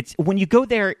 and it's when you go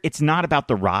there, it's not about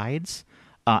the rides.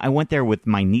 I went there with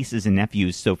my nieces and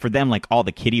nephews, so for them, like all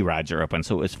the kiddie rides are open,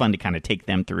 so it was fun to kind of take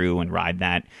them through and ride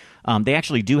that. They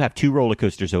actually do have 2 roller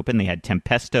coasters open. They had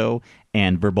Tempesto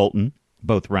and Verbolten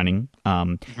both running.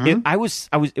 It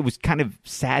was kind of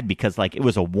sad because like it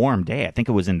was a warm day. I think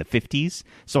it was in the 50s,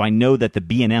 so I know that the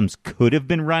B&Ms could have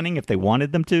been running if they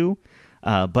wanted them to.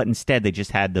 But instead, they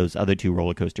just had those other 2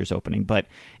 roller coasters opening. But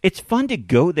it's fun to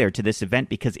go there to this event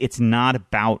because it's not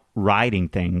about riding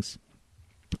things.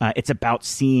 It's about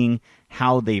seeing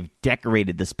how they've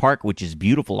decorated this park, which is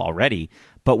beautiful already,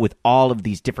 but with all of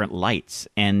these different lights.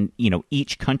 And,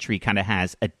 each country kind of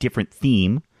has a different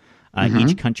theme.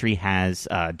 Each country has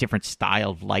a different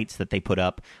style of lights that they put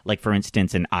up. Like, for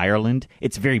instance, in Ireland,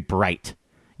 it's very bright.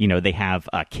 They have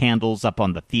candles up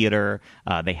on the theater.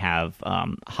 They have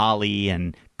holly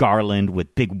and garland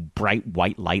with big, bright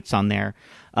white lights on there.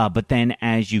 But then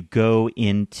as you go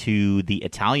into the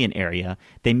Italian area,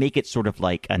 they make it sort of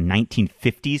like a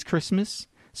 1950s Christmas.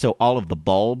 So all of the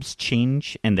bulbs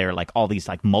change, and they're like all these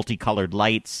like multicolored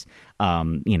lights,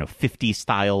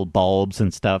 50-style bulbs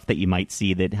and stuff that you might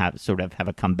see that have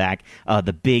a comeback.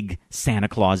 The big Santa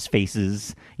Claus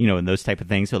faces, and those type of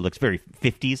things. So it looks very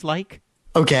 50s-like.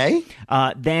 Okay.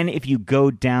 Then if you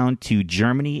go down to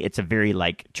Germany, it's a very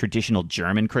like traditional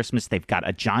German Christmas. They've got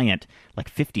a giant like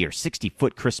 50 or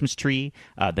 60-foot Christmas tree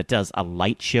that does a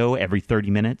light show every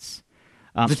 30 minutes.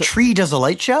 The tree does a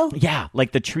light show? Yeah,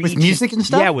 like the tree. With music and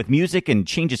stuff? Yeah, with music and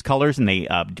changes colors, and they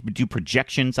do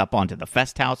projections up onto the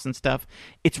fest house and stuff.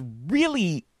 It's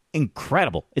really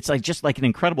incredible. It's like just like an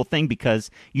incredible thing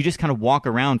because you just kind of walk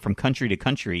around from country to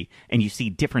country and you see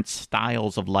different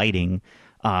styles of lighting.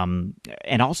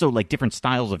 And also like different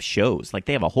styles of shows. Like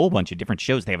they have a whole bunch of different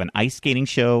shows. They have an ice skating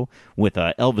show with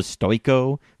Elvis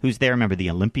Stoico, who's there. Remember the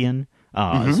Olympian?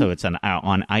 So it's on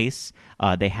ice.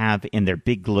 They have in their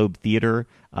Big Globe Theater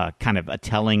kind of a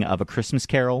telling of A Christmas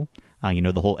Carol.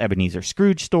 The whole Ebenezer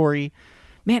Scrooge story.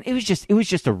 Man, it was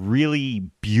just a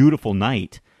really beautiful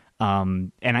night.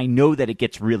 And I know that it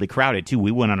gets really crowded too.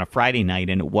 We went on a Friday night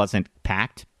and it wasn't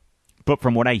packed. But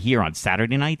from what I hear on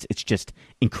Saturday nights, it's just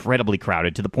incredibly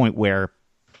crowded to the point where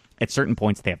at certain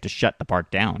points they have to shut the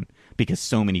park down because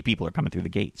so many people are coming through the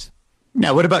gates.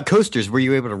 Now, what about coasters? Were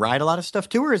you able to ride a lot of stuff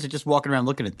too, or is it just walking around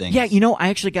looking at things? Yeah, I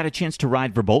actually got a chance to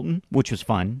ride Verbolten, which was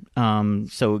fun.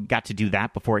 So got to do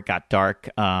that before it got dark.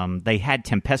 They had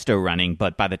Tempesto running,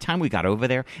 but by the time we got over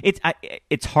there,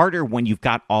 it's harder when you've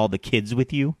got all the kids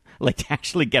with you, like to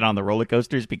actually get on the roller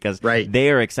coasters because they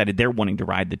are excited. They're wanting to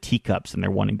ride the teacups and they're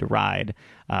wanting to ride,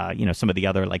 some of the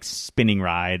other like spinning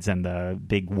rides and the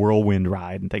big whirlwind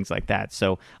ride and things like that.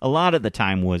 So a lot of the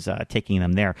time was taking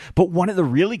them there. But one of the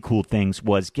really cool things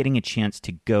was getting a chance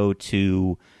to go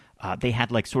to, they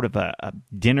had like sort of a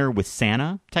dinner with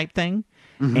Santa type thing.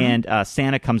 Mm-hmm. And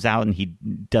Santa comes out and he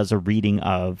does a reading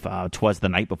of 'Twas the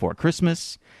Night Before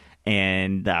Christmas.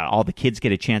 And all the kids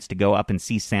get a chance to go up and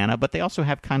see Santa, but they also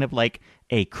have kind of like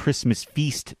a Christmas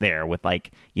feast there with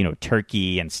like,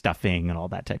 turkey and stuffing and all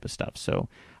that type of stuff. So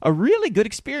a really good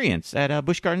experience at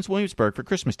Busch Gardens Williamsburg for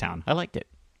Christmastown. I liked it.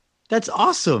 That's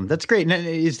awesome. That's great. And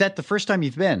is that the first time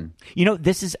you've been?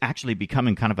 This is actually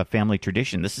becoming kind of a family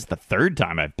tradition. This is the third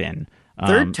time I've been.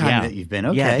 Third time that you've been,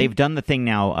 okay. Yeah, they've done the thing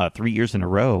now 3 years in a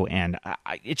row, and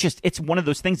it's one of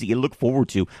those things that you look forward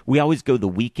to. We always go the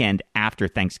weekend after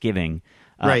Thanksgiving.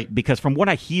 Right. Because from what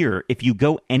I hear, if you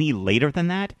go any later than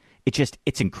that,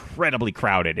 it's incredibly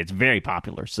crowded. It's very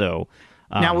popular. So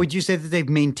now, would you say that they've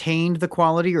maintained the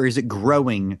quality, or is it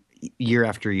growing year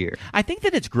after year? I think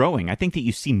that it's growing. I think that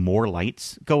you see more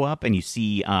lights go up and you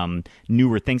see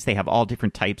newer things. They have all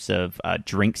different types of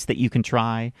drinks that you can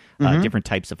try, different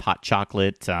types of hot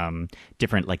chocolate,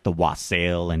 different like the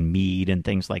wassail and mead and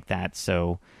things like that.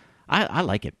 So I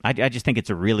like it. I just think it's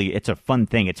a fun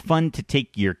thing. It's fun to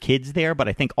take your kids there, but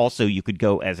I think also you could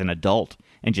go as an adult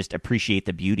and just appreciate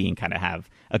the beauty and kind of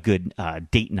have a good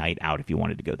date night out if you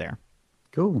wanted to go there.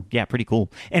 Cool. Yeah, pretty cool.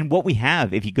 And what we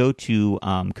have, if you go to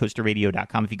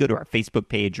coasterradio.com, if you go to our Facebook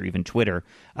page or even Twitter,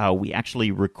 we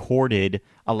actually recorded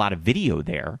a lot of video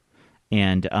there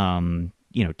and,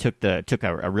 took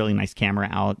a really nice camera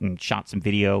out and shot some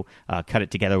video, cut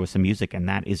it together with some music, and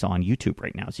that is on YouTube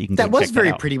right now. So you can go check that out. That was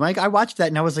very pretty, Mike. I watched that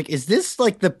and I was like, is this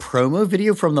like the promo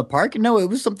video from the park? No, it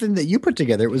was something that you put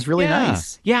together. It was really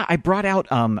nice. Yeah, I brought out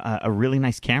a really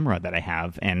nice camera that I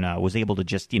have and was able to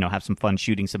just, have some fun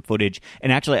shooting some footage.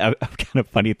 And actually, a kind of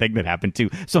funny thing that happened too.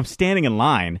 So I'm standing in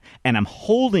line and I'm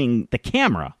holding the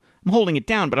camera. I'm holding it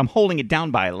down, but I'm holding it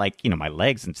down by like, my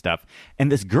legs and stuff.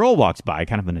 And this girl walks by,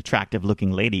 kind of an attractive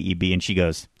looking lady, EB, and she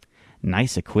goes,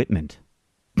 "Nice equipment."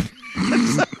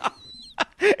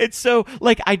 It's so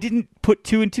like I didn't put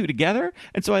two and two together.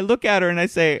 And so I look at her and I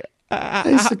say,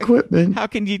 nice equipment. How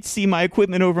can you see my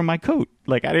equipment over my coat?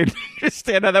 Like I didn't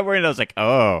understand how that worked. And I was like,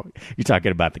 "Oh, you're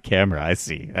talking about the camera. I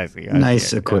see.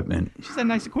 Nice equipment." She said,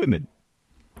 "Nice equipment."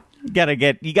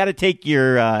 You gotta take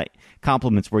your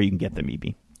compliments where you can get them,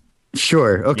 EB.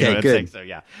 Sure. Okay, good. So,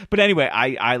 yeah. But anyway,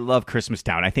 I love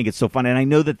Christmastown. I think it's so fun. And I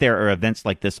know that there are events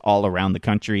like this all around the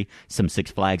country. Some Six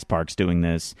Flags parks doing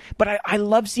this. But I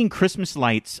love seeing Christmas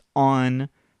lights on,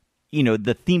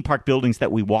 the theme park buildings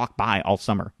that we walk by all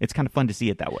summer. It's kind of fun to see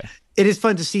it that way. It is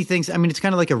fun to see things. I mean, it's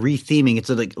kind of like a re-theming. It's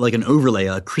like an overlay,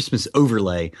 a Christmas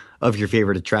overlay of your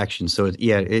favorite attractions. So,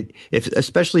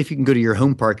 especially if you can go to your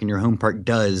home park and your home park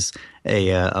does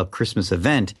a Christmas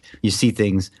event, you see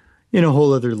things in a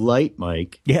whole other light,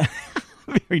 Mike. Yeah.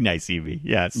 Very nice, Evie.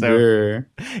 Yeah. So,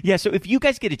 so if you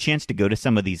guys get a chance to go to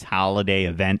some of these holiday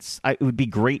events, it would be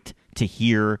great to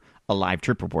hear a live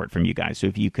trip report from you guys. So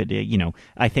if you could,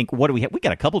 I think, what do we have? We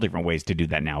got a couple different ways to do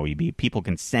that now, EB. People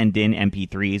can send in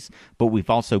MP3s, but we've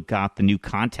also got the new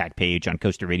contact page on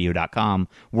coasterradio.com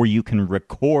where you can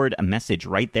record a message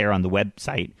right there on the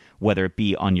website, whether it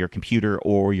be on your computer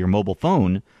or your mobile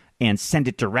phone, and send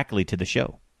it directly to the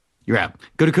show. You're out.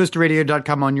 Go to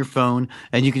coasterradio.com on your phone,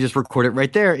 and you can just record it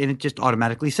right there, and it just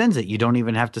automatically sends it. You don't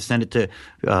even have to send it to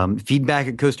feedback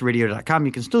at coasterradio.com.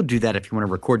 You can still do that if you want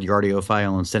to record your audio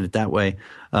file and send it that way.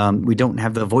 We don't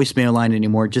have the voicemail line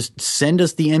anymore. Just send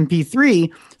us the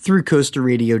MP3 through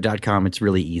coasterradio.com. It's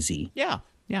really easy. Yeah,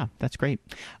 that's great.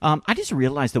 I just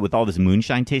realized that with all this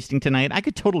moonshine tasting tonight, I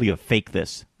could totally have faked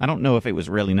this. I don't know if it was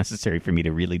really necessary for me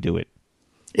to really do it.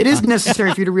 It is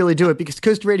necessary for you to really do it because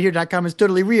coasterradio.com is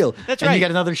totally real. That's right. And you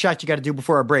got another shot you got to do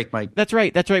before our break, Mike. That's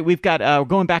right. We've got, we're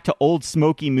going back to Old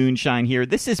Smoky Moonshine here.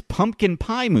 This is pumpkin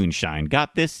pie moonshine.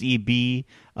 Got this, EB,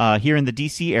 here in the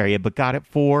D.C. area, but got it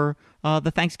for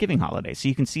the Thanksgiving holiday. So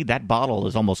you can see that bottle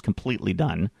is almost completely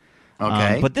done.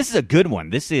 Okay. But this is a good one.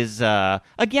 This is,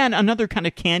 again, another kind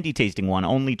of candy tasting one,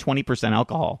 only 20%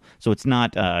 alcohol. So it's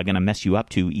not going to mess you up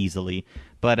too easily.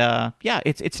 But yeah,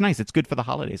 it's nice. It's good for the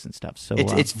holidays and stuff. So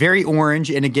it's very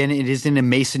orange, and again, it is in a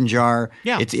mason jar.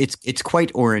 Yeah. It's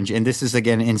quite orange, and this is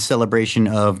again in celebration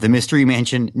of the Mystery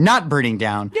Mansion not burning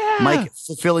down. Yeah. Mike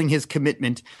fulfilling his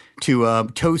commitment to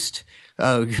toast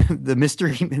the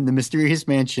mysterious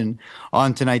mansion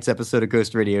on tonight's episode of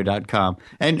GhostRadio.com.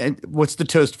 And what's the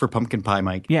toast for pumpkin pie,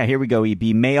 Mike? yeah, here we go, EB.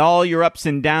 May all your ups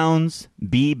and downs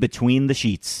be between the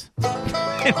sheets.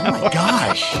 Oh my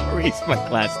gosh. Raise my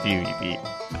glass to you,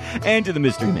 EB. And to the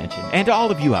Mystery Mansion. And to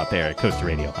all of you out there at Coaster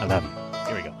Radio. I love you.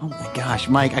 Here we go. Oh my gosh,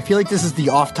 Mike, I feel like this is the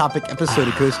off-topic episode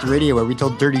of Coaster Radio where we tell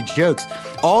dirty jokes.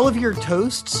 All of your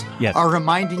toasts Yes. are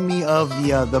reminding me of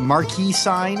the marquee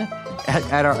sign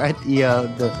at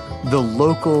the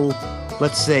local,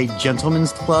 let's say,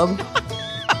 gentleman's club.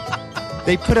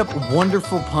 They put up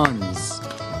wonderful puns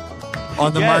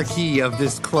on the Yes. marquee of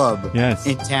this club Yes.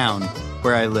 in town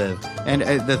where I live. And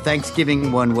the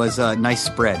Thanksgiving one was nice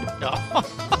spread.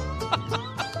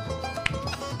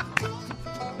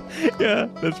 Yeah,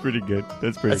 that's pretty good.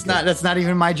 That's pretty good. That's not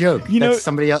even my joke. You know- That's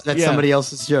somebody else. That's yeah. somebody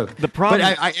else's joke. The problem-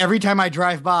 But I every time I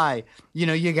drive by,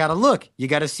 you gotta look. You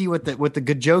gotta see what the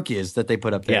good joke is that they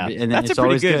put up there. Yeah, And then that's it's a pretty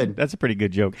always good. good. That's a pretty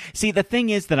good joke. See, the thing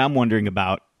is that I'm wondering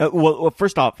about. Well,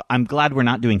 first off, I'm glad we're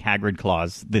not doing Hagrid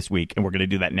Claus this week, and we're going to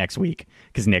do that next week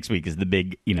because next week is the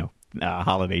big,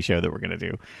 holiday show that we're going to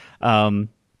do.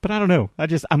 But I don't know.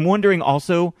 I'm wondering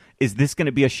also, is this going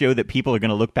to be a show that people are going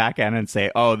to look back at and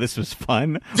say, "Oh, this was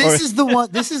fun"? This is the one.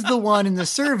 This is the one in the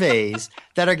surveys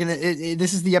that are gonna.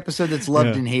 This is the episode that's loved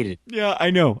Yeah. and hated. Yeah, I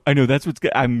know. That's what's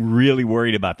good. I'm really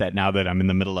worried about that now that I'm in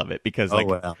the middle of it because,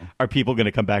 well. are people going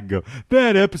to come back and go,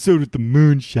 "That episode with the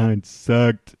moonshine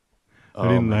sucked. I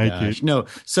didn't my like gosh. it." No.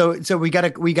 So we got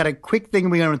a quick thing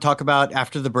we're going to talk about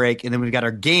after the break, and then we've got our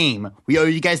game. We owe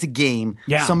you guys a game.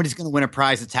 Yeah. Somebody's going to win a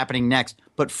prize. It's happening next.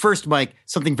 But first, Mike,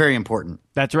 something very important.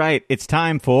 That's right. It's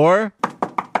time for.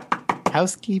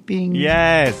 Housekeeping.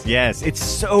 Yes. It's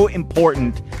so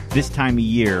important this time of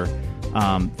year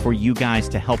for you guys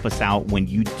to help us out when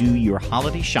you do your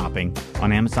holiday shopping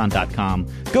on Amazon.com.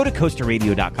 Go to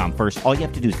CoasterRadio.com first. All you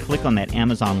have to do is click on that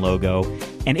Amazon logo,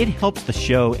 and it helps the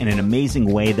show in an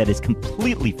amazing way that is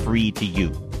completely free to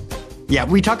you. Yeah,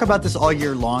 we talk about this all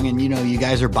year long, and you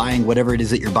guys are buying whatever it is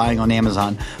that you're buying on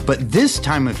Amazon. But this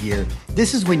time of year,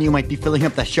 this is when you might be filling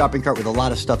up that shopping cart with a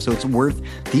lot of stuff, so it's worth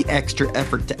the extra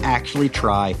effort to actually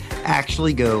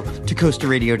go to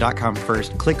CoasterRadio.com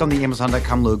first, click on the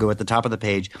Amazon.com logo at the top of the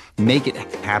page, make it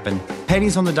happen.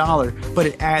 Pennies on the dollar, but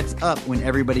it adds up when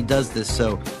everybody does this,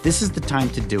 so this is the time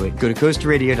to do it. Go to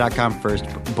CoasterRadio.com first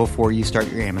before you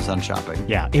start your Amazon shopping.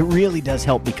 Yeah, it really does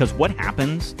help because what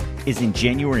happens is in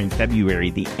January and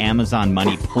February, the Amazon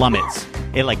money plummets.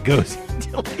 It goes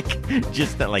to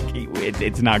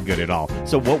it's not good at all.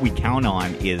 So what we count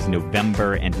on is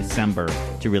November and December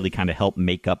to really kind of help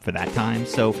make up for that time.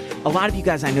 So a lot of you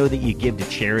guys, I know that you give to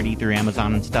charity through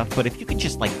Amazon and stuff, but if you could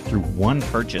just through one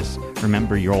purchase,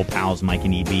 remember your old pals Mike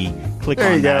and EB, click There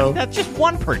on you that. go. That's just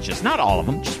one purchase, not all of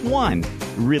them, just one. It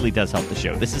really does help the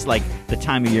show. This is the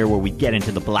time of year where we get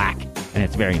into the black, and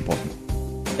it's very important.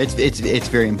 It's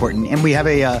very important. And we have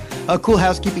a cool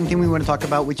housekeeping thing we want to talk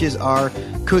about, which is our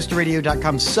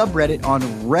CoasterRadio.com subreddit on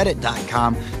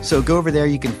Reddit.com. So go over there.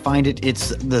 You can find it.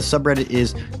 The subreddit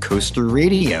is Coaster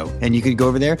Radio. And you can go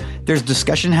over there. There's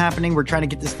discussion happening. We're trying to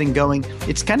get this thing going.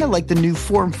 It's kind of like the new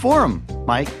forum,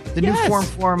 Mike. The Yes.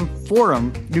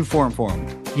 new forum.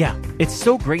 Yeah, it's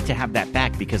so great to have that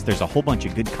back because there's a whole bunch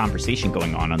of good conversation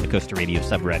going on the Coaster Radio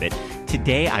subreddit.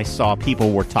 Today I saw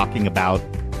people were talking about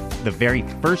the very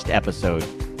first episode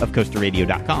of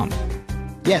CoasterRadio.com.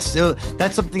 Yes, so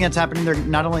that's something that's happening there.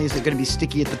 Not only is it going to be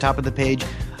sticky at the top of the page,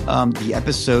 the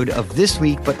episode of this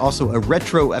week, but also a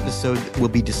retro episode will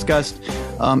be discussed.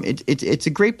 It's a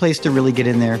great place to really get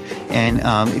in there. And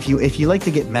if you like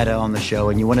to get meta on the show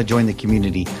and you want to join the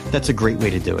community, that's a great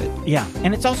way to do it. Yeah,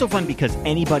 and it's also fun because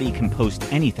anybody can post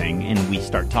anything and we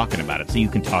start talking about it. So you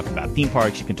can talk about theme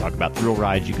parks, you can talk about thrill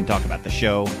rides, you can talk about the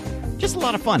show. Just a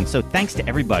lot of fun. So thanks to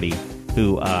everybody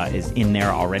who is in there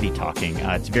already talking.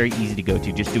 It's very easy to go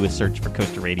to. Just do a search for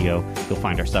Coaster Radio. You'll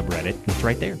find our subreddit. It's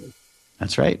right there.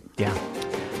 That's right. Yeah.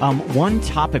 One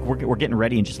topic, we're getting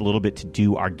ready in just a little bit to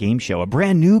do our game show, a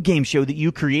brand new game show that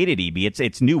you created, EB.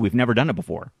 It's new. We've never done it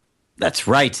before. That's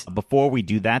right. Before we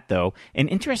do that, though, an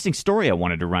interesting story I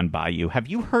wanted to run by you. Have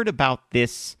you heard about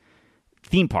this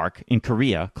theme park in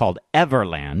Korea called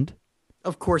Everland?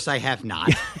 Of course I have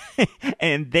not.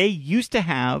 And they used to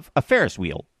have a Ferris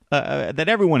wheel that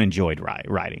everyone enjoyed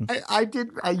riding. I did.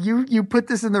 You put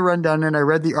this in the rundown, and I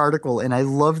read the article, and I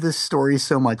love this story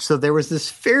so much. So there was this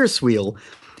Ferris wheel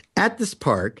at this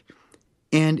park,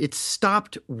 and it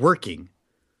stopped working.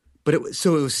 But it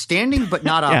was standing but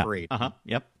not operating.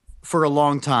 Yep. For a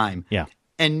long time. Yeah.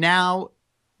 And now,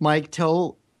 Mike,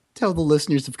 tell the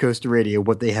listeners of Coaster Radio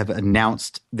what they have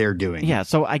announced they're doing. Yeah,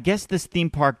 so I guess this theme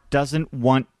park doesn't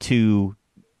want to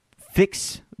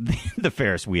fix the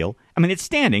Ferris wheel. I mean, it's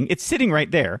standing. It's sitting right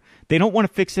there. They don't want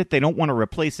to fix it. They don't want to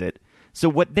replace it. So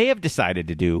what they have decided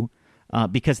to do,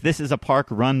 because this is a park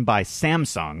run by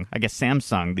Samsung, I guess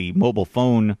Samsung, the mobile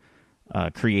phone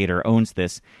creator, owns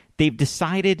this, they've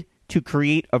decided to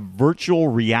create a virtual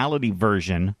reality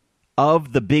version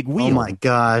of the big wheel. Oh, my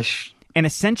gosh. And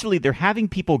essentially, they're having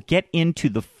people get into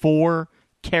the 4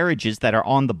 carriages that are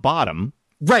on the bottom.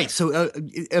 Right. So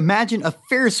imagine a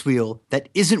Ferris wheel that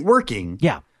isn't working.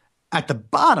 Yeah. At the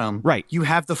bottom, right, you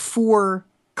have the 4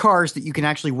 cars that you can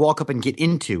actually walk up and get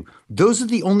into. Those are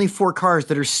the only 4 cars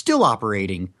that are still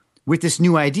operating with this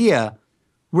new idea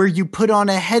where you put on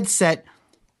a headset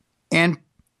and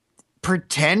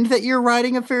pretend that you're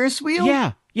riding a Ferris wheel?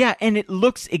 Yeah, and it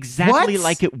looks exactly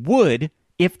like it would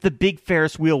if the big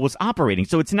Ferris wheel was operating.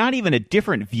 So it's not even a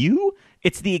different view.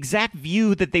 It's the exact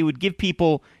view that they would give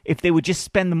people if they would just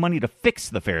spend the money to fix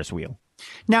the Ferris wheel.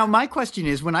 Now, my question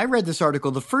is, when I read this article,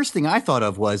 the first thing I thought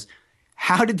of was,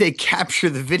 how did they capture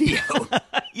the video?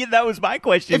 Yeah, that was my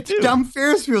question, too. If dumb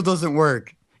Ferris wheel doesn't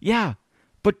work. Yeah,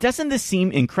 but doesn't this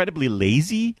seem incredibly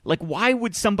lazy? Like, why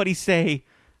would somebody say,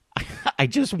 I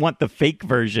just want the fake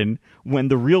version when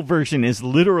the real version is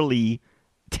literally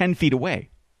 10 feet away?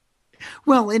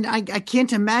 Well, and I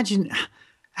can't imagine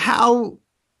how...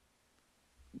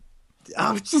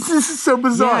 Oh, this is so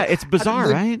bizarre. Yeah, it's bizarre,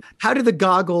 right? How do the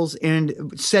goggles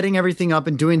and setting everything up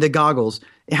and doing the goggles,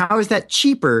 how is that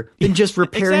cheaper than just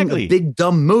repairing a big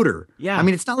dumb motor? Yeah. I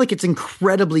mean, it's not like it's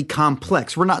incredibly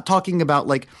complex. We're not talking about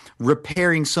like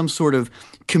repairing some sort of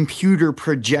computer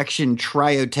projection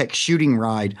Triotech shooting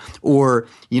ride or,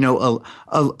 you know,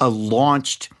 a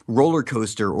launched roller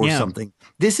coaster or something.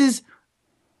 This is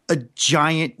a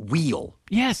giant wheel.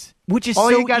 Yes, which is all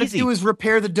so you got to easy. do is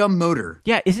repair the dumb motor.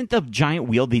 Yeah, isn't the giant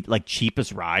wheel the like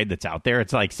cheapest ride that's out there?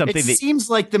 It's like something that seems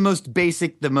like the most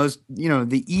basic, the most, you know,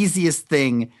 the easiest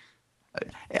thing.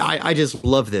 I just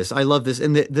love this. I love this,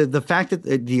 and the fact that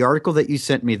the article that you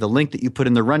sent me, the link that you put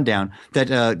in the rundown,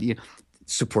 that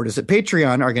support us at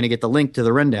Patreon are going to get the link to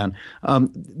the rundown.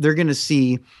 They're going to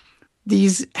see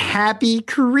these happy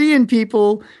Korean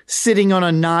people sitting on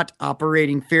a not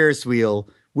operating Ferris wheel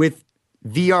with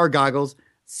VR goggles,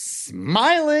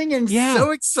 smiling and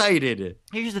so excited.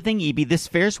 Here's the thing, EB. This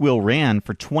Ferris wheel ran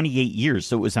for 28 years,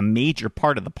 so it was a major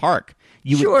part of the park.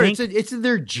 It's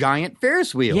their giant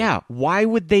Ferris wheel. Yeah. Why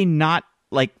would they not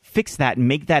like fix that and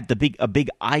make that a big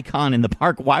icon in the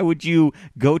park? Why would you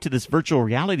go to this virtual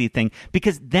reality thing?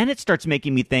 Because then it starts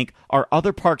making me think, are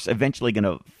other parks eventually going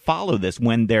to follow this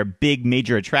when their big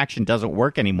major attraction doesn't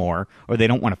work anymore or they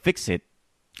don't want to fix it?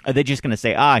 Are they just going to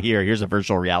say, here's a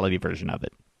virtual reality version of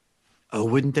it? Oh,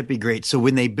 wouldn't that be great? So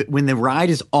when the ride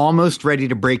is almost ready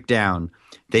to break down,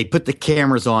 they put the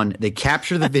cameras on, they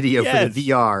capture the video for the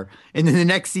VR, and then the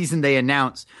next season they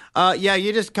announce,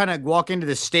 you just kind of walk into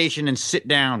the station and sit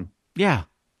down. Yeah.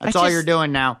 That's all you're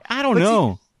doing now. I don't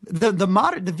know. See, the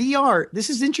VR, this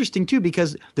is interesting too,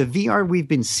 because the VR we've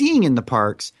been seeing in the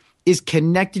parks is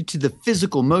connected to the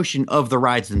physical motion of the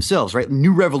rides themselves, right?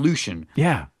 New Revolution.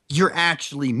 Yeah. You're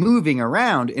actually moving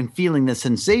around and feeling the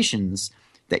sensations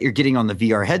that you're getting on the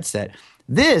VR headset.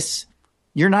 This,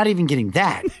 you're not even getting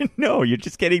that. No, you're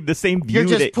just getting the same view.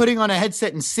 You're just putting on a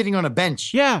headset and sitting on a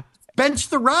bench. Yeah. Bench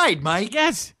the ride, Mike.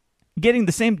 Yes. Getting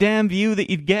the same damn view that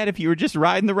you'd get if you were just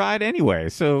riding the ride anyway.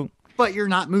 So, but you're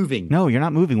not moving. No, you're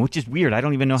not moving, which is weird. I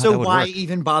don't even know how that would work. So why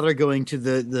even bother going to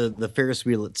the Ferris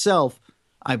wheel itself?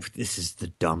 This is the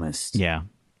dumbest. Yeah.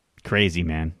 Crazy,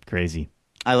 man. Crazy.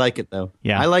 I like it, though.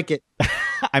 Yeah. I like it.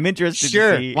 I'm interested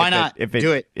to see why not?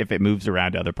 Do it. If it moves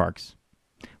around to other parks.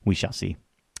 We shall see.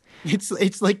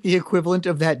 It's like the equivalent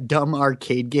of that dumb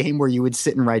arcade game where you would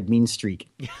sit and ride Mean Streak.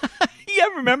 Yeah,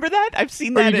 remember that? I've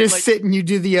seen that. Or you just sit and you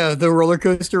do the roller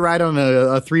coaster ride on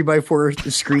a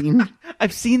 3x4 screen.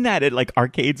 I've seen that at like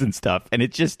arcades and stuff, and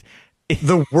it's just...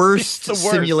 the worst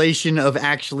simulation of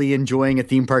actually enjoying a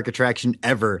theme park attraction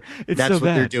ever. That's what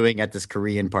they're doing at this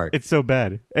Korean park. It's so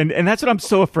bad. And that's what I'm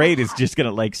so afraid is just going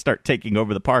to like start taking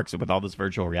over the parks with all this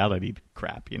virtual reality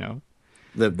crap, you know?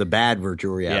 The bad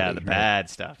virtual reality. Yeah, the bad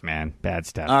stuff, man. Bad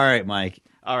stuff. All right, Mike.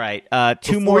 All right.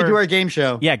 Before more. we do our game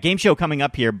show. Yeah, game show coming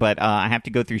up here, but I have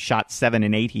to go through shots 7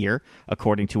 and 8 here,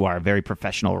 according to our very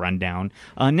professional rundown.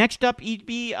 Next up,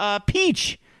 be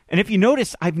Peach. And if you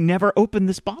notice, I've never opened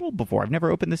this bottle before. I've never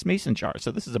opened this mason jar,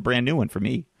 so this is a brand new one for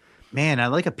me. Man, I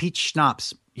like a peach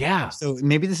schnapps. Yeah. So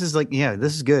maybe this is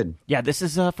this is good. Yeah, this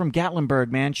is from Gatlinburg,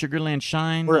 man. Sugarland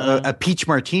Shine. Or a peach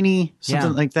martini,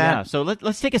 something like that. Yeah, so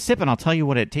let's take a sip, and I'll tell you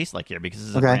what it tastes like here, because this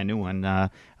is a brand new one.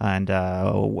 And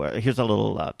here's a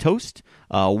little toast.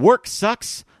 Work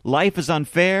sucks. Life is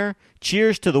unfair.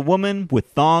 Cheers to the woman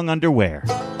with thong underwear.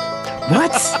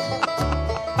 What?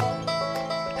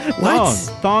 What?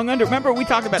 Thong under. Remember we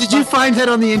talked about. Did you find that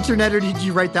on the internet, or did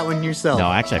you write that one yourself?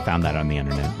 No, actually, I found that on the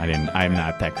internet. I'm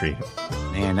not that creative.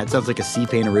 Man, that sounds like a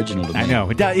C-Pain original to me. I know.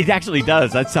 It actually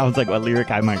does. That sounds like a lyric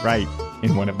I might write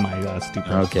in one of my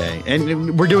stupid. Okay,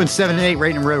 and we're doing 7 and 8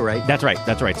 right in a row, right? That's right.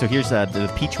 So here's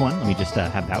the peach one. Let me just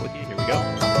have that with you. Here we go.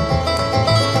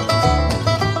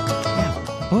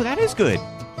 Yeah. Oh, that is good.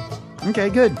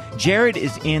 Okay, good. Jared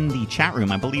is in the chat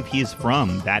room. I believe he is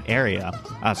from that area.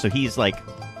 So he's like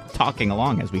talking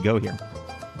along as we go here.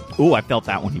 Ooh, I felt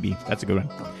that one, EB. That's a good one.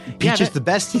 Peach is the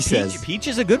best, he says. Peach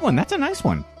is a good one. That's a nice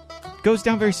one. Goes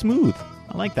down very smooth.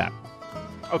 I like that.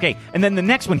 Okay, and then the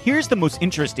next one. Here's the most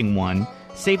interesting one.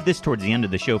 Save this towards the end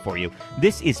of the show for you.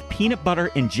 This is peanut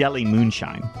butter and jelly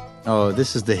moonshine. Oh,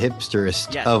 this is the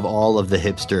hipsterest of all of the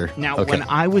hipster. Now, when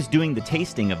I was doing the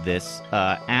tasting of this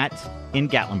in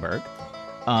Gatlinburg,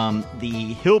 the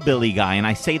hillbilly guy, and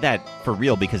I say that for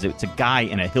real because it's a guy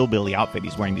in a hillbilly outfit.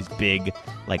 He's wearing these big,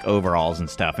 like, overalls and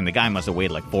stuff, and the guy must have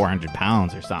weighed like 400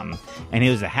 pounds or something. And he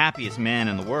was the happiest man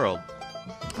in the world.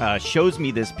 Shows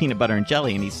me this peanut butter and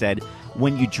jelly, and he said,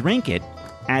 when you drink it,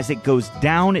 as it goes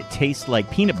down, it tastes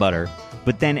like peanut butter,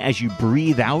 but then as you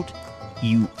breathe out,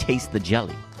 you taste the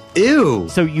jelly. Ew.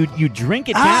 So you drink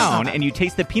it down and you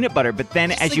taste the peanut butter, but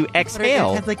then as you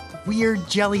exhale, it had like weird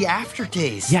jelly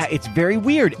aftertaste. Yeah, it's very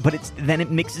weird, but then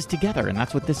it mixes together, and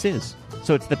that's what this is.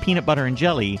 So it's the peanut butter and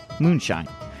jelly moonshine.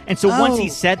 And so once he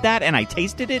said that and I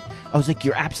tasted it, I was like,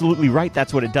 you're absolutely right.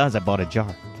 That's what it does. I bought a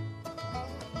jar.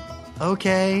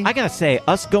 Okay. I gotta say,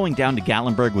 us going down to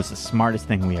Gatlinburg was the smartest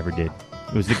thing we ever did.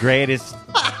 It was the greatest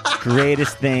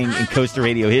thing in Coaster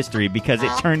Radio history because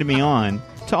it turned me on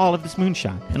to all of this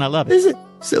moonshine, and I love it. Is it?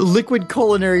 So liquid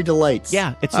culinary delights.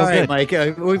 Yeah, it's so all right,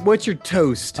 good. Mike, what's your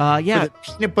toast? Yeah. For the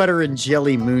peanut butter and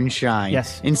jelly moonshine.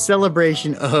 Yes. In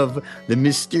celebration of the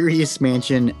mysterious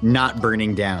mansion not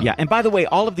burning down. Yeah, and by the way,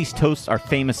 all of these toasts are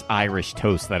famous Irish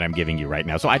toasts that I'm giving you right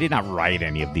now. So I did not write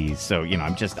any of these. So,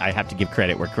 I have to give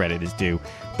credit where credit is due.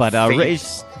 But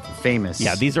famous.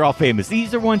 Yeah, these are all famous.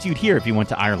 These are ones you'd hear if you went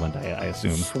to Ireland, I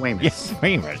assume. Famous. Yes,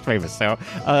 famous.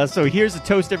 So here's a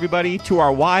toast, everybody, to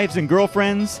our wives and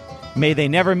girlfriends. May they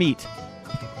never meet.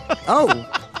 Oh,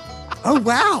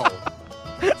 wow.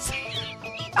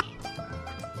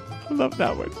 I love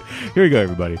that one. Here we go,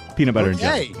 everybody. Peanut butter and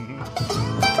jelly.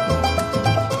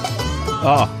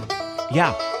 Oh,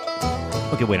 yeah.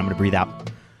 Okay, wait, I'm going to breathe out.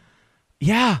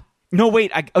 Yeah. No,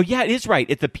 wait. It is right.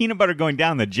 It's the peanut butter going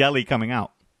down, the jelly coming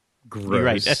out. Gross. You're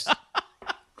right.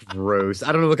 Gross.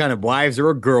 I don't know what kind of wives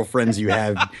or girlfriends you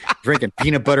have drinking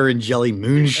peanut butter and jelly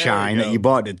moonshine that you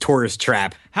bought at a tourist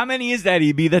trap. How many is that,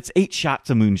 EB? That's 8 shots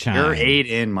of moonshine. You're 8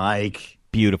 in, Mike.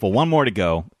 Beautiful. One more to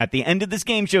go. At the end of this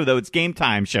game show, though, it's game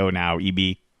time show now,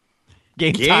 EB.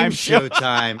 Game time show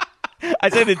time. I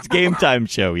said it's game time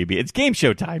show, EB. It's game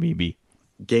show time, EB.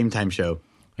 Game time show.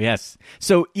 Yes.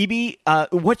 So, EB,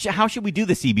 how should we do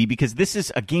this, EB? Because this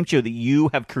is a game show that you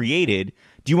have created.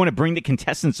 Do you want to bring the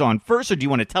contestants on first, or do you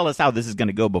want to tell us how this is going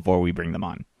to go before we bring them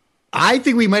on? I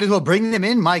think we might as well bring them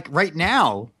in, Mike, right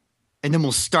now, and then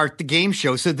we'll start the game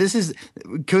show. So this is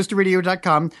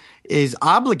CoasterRadio.com is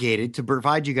obligated to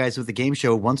provide you guys with a game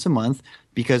show once a month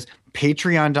because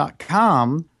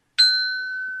Patreon.com,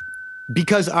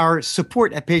 because our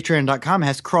support at Patreon.com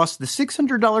has crossed the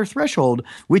 $600 threshold,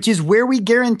 which is where we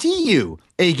guarantee you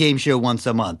a game show once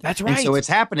a month. That's right. And so it's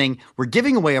happening. We're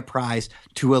giving away a prize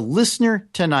to a listener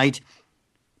tonight,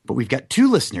 but we've got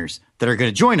 2 listeners that are going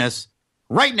to join us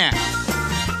right now.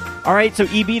 All right, so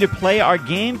EB, to play our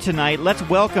game tonight, let's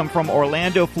welcome from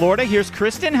Orlando, Florida. Here's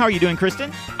Kristen. How are you doing,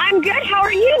 Kristen? I'm good. How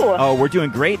are you? Oh, we're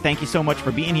doing great. Thank you so much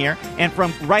for being here. And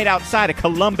from right outside of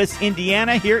Columbus,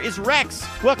 Indiana, here is Rex.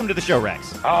 Welcome to the show,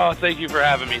 Rex. Oh, thank you for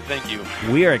having me. Thank you.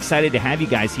 We are excited to have you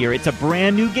guys here. It's a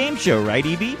brand new game show, right,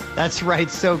 EB? That's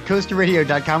right. So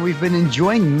CoasterRadio.com, we've been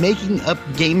enjoying making up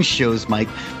game shows, Mike.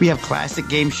 We have classic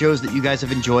game shows that you guys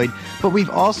have enjoyed, but we've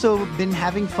also been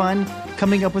having fun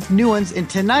coming up with new ones. And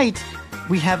tonight,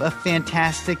 we have a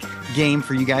fantastic game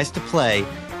for you guys to play.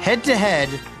 Head to head,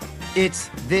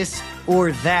 it's this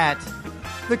or that.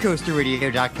 the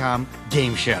CoasterRadio.com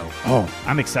game show. Oh,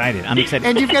 I'm excited. I'm excited.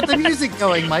 And you've got the music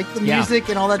going, Mike, the music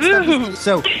and all that stuff.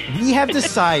 So we have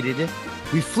decided,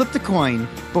 we flipped a coin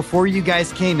before you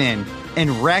guys came in, and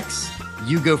Rex,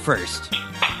 you go first.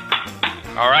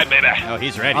 All right, baby. Oh,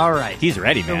 he's ready. All right. He's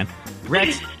ready, man.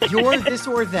 Rex, you're this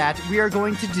or that. We are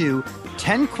going to do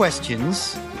 10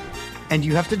 questions, and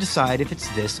you have to decide if it's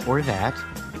this or that.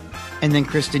 And then,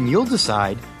 Kristen, you'll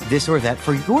decide this or that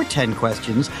for your 10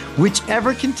 questions.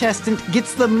 Whichever contestant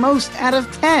gets the most out of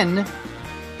 10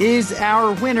 is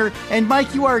our winner. And,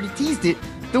 Mike, you already teased it.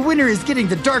 The winner is getting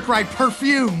the Dark Ride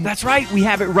perfume. That's right. We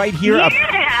have it right here.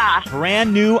 Yeah. A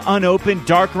brand new, unopened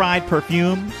Dark Ride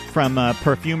perfume from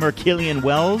perfumer Killian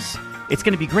Wells. It's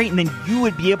going to be great, and then you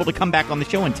would be able to come back on the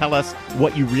show and tell us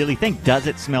what you really think. Does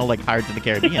it smell like Pirates of the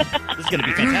Caribbean? This is going to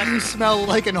be Do fantastic. you smell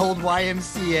like an old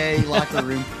YMCA locker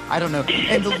room? I don't know.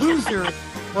 And the loser,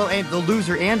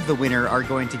 and the winner are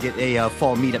going to get a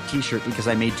fall meetup T-shirt because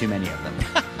I made too many of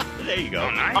them. There you go.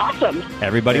 Awesome.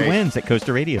 Everybody Great. wins at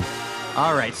Coaster Radio.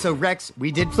 All right, so Rex,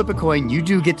 we did flip a coin. You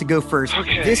do get to go first.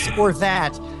 Okay. This or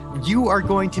that, you are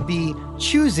going to be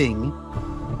choosing.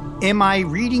 Am I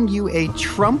reading you a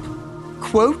Trump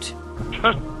quote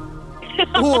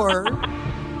or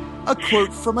a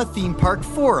quote from a theme park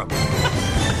forum?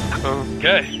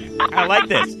 Okay. I like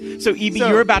this. So, Evie, So-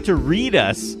 you're about to read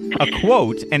us a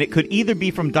quote, and it could either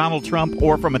be from Donald Trump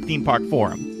or from a theme park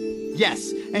forum.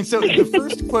 Yes. And so the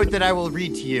first quote that I will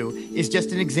read to you is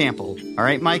just an example. All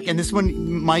right, Mike? And this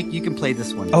one, Mike, you can play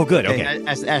this one. Oh, good, okay.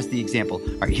 As the example.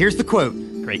 All right, here's the quote.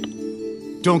 Great.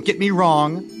 Don't get me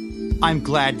wrong. I'm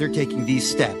glad they're taking these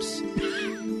steps.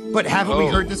 But haven't we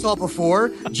heard this all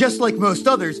before? Just like most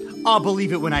others, I'll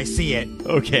believe it when I see it.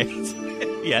 Okay.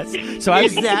 Yes. So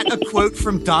Is that a quote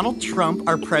from Donald Trump,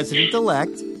 our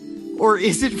president-elect? Or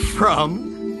is it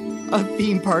from a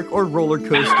theme park or roller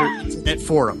coaster internet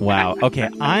forum? Wow. Okay,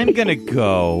 I'm going to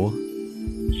go...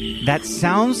 That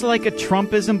sounds like a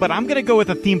Trumpism, but I'm going to go with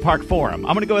a theme park forum.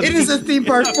 I'm going to go with It is a theme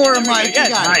park forum, Mike. You Yes,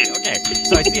 got it. nice. Okay,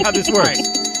 so I see how this All works.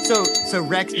 right. So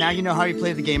Rex, now you know how you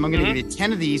play the game. I'm going to give you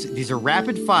 10 of these. These are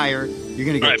rapid fire. You're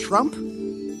going to get Right. Trump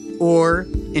or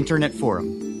internet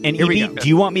forum. And Here we Evie, go. do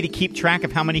you want me to keep track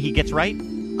of how many he gets right?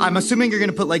 I'm assuming you're going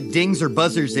to put like dings or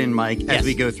buzzers in, Mike, as Yes.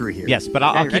 we go through here. Yes, but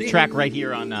I'll Okay, keep ready? track right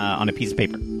here on a piece of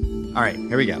paper. All right,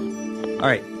 here we go. All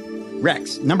right,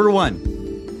 Rex, number 1.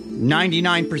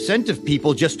 99% of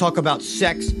people just talk about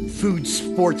sex, food,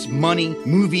 sports, money,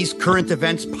 movies, current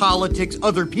events, politics,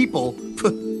 other people.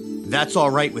 That's all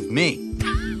right with me.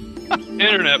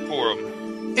 Internet forum.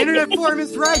 Internet forum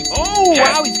is right. Oh,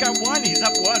 wow, he's got one. He's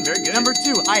up one. Very good. Number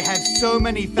 2, I have so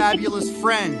many fabulous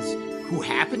friends who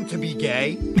happen to be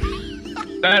gay.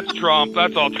 That's Trump.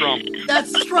 That's all Trump.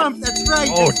 That's Trump. That's right.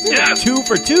 Oh, That's it. 2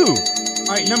 for 2.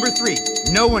 All right, number 3,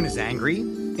 no one is angry.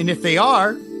 And if they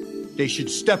are, they should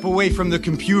step away from the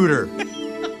computer.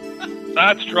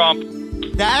 That's Trump.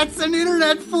 That's an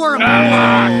internet forum.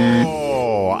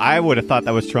 Oh, I would have thought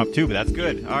that was Trump too, but that's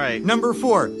good. All right. Number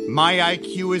 4, my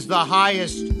IQ is the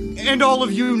highest, and all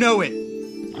of you know it.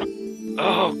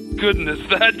 Oh, goodness.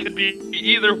 That could be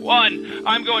either one.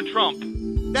 I'm going Trump.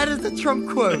 That is the Trump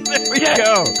quote. There we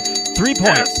go. 3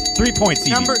 points. 3 points,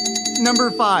 Evie.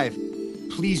 Number 5,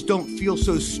 please don't feel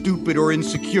so stupid or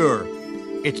insecure.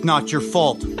 It's not your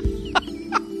fault.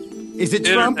 Is it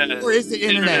Trump Internet. or is it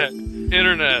internet?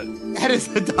 Internet. That is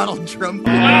a Donald Trump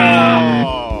quote.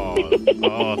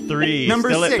 Oh, 3. Number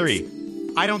Still 6, at 3.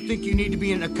 I don't think you need to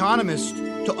be an economist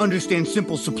to understand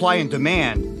simple supply and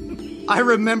demand. I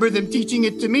remember them teaching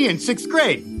it to me in 6th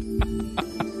grade.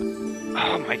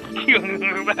 Oh, my God.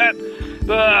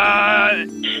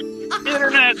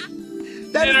 Internet.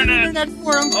 That is an Internet. internet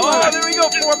forum quote. Oh, there we go.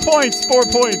 4 points. 4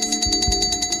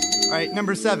 points. All right,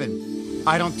 number 7.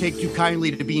 I don't take too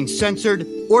kindly to being censored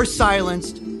or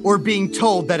silenced or being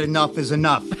told that enough is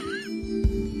enough.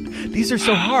 These are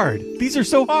so hard. These are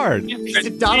so hard. Is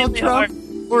it Donald Trump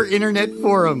or internet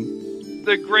forum?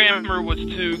 The grammar was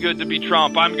too good to be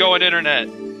Trump. I'm going internet.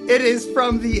 It is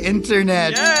from the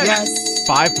internet. Yes.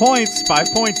 5 points. 5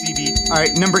 points, Evie. All right,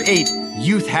 number 8.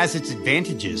 Youth has its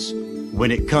advantages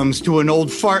when it comes to an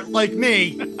old fart like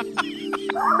me.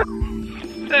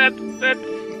 That.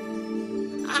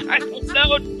 I don't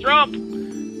know, Trump.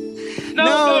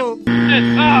 No.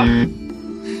 Ah.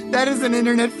 That is an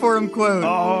internet forum quote.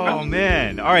 Oh,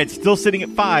 man. All right, still sitting at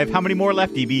 5. How many more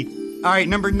left, Evie? All right,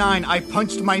 number 9. I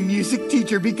punched my music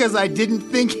teacher because I didn't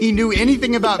think he knew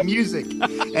anything about music,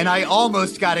 and I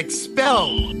almost got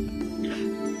expelled.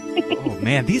 Oh,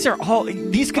 man. These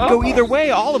could go either way,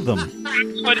 all of them.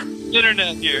 What?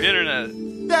 Internet here.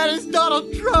 Internet. That is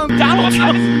Donald Trump. Donald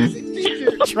Trump. Music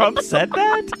teacher. Trump said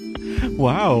that?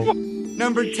 Wow.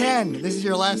 Number 10. This is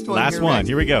your last one. Last one. Rex.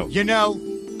 Here we go. You know,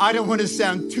 I don't want to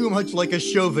sound too much like a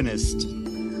chauvinist,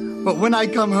 but when I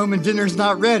come home and dinner's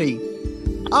not ready,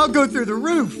 I'll go through the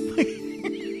roof.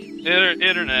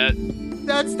 Internet.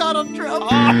 That's Donald Trump.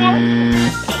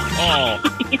 Oh.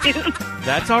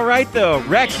 That's all right, though.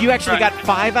 Rex, you actually got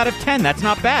 5 out of 10. That's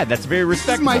not bad. That's very This is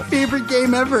respectable. my favorite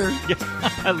game ever.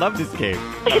 I love this game.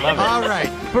 I love it. All right.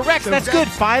 But Rex, So that's Rex- good.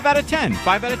 5 out of 10.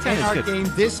 5 out of 10 In is our good. game,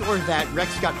 This or That,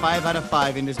 Rex got 5 out of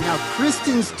 5, and it is now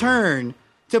Kristen's turn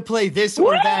to play This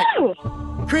or That. Woo!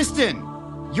 Kristen,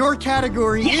 your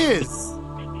category is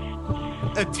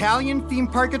Italian theme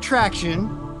park attraction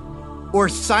or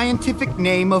scientific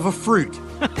name of a fruit.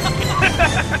 Oh,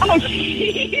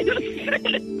 jeez.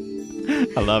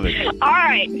 I love it. All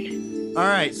right. All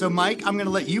right, so Mike, I'm going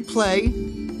to let you play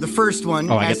the first one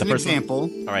Oh, I as get the an first one? example.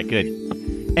 All right, good.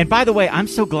 And by the way, I'm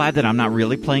so glad that I'm not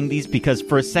really playing these because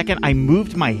for a second I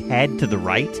moved my head to the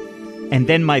right and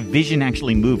then my vision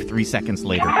actually moved 3 seconds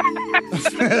later.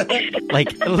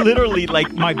 Like, literally,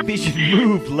 like, my vision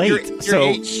moved late. You're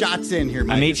 8 shots in here,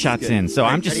 Mike. I'm 8 This is shots good. in, so All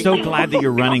right, I'm just ready? so glad that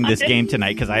you're running this game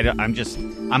tonight because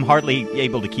I'm hardly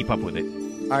able to keep up with it.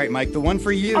 All right, Mike, the one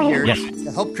for you Oh. here Yes.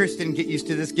 to help Kristen get used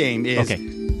to this game is Okay.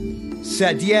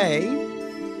 Sedie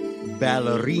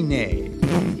Ballerine.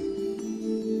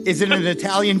 Is it an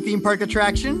Italian theme park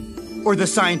attraction or the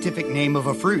scientific name of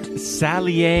a fruit?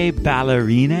 Salier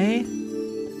ballerine?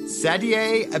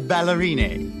 Sedie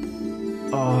Ballerine.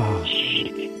 Oh.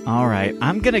 All right.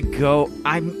 I'm going to go.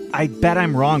 I bet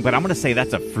I'm wrong, but I'm going to say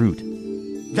that's a fruit.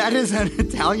 That is an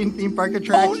Italian theme park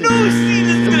attraction. Oh, no, see,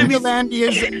 this is gonna be-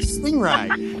 Finlandia's Sting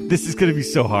Ride. This is going to be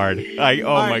so hard. Oh,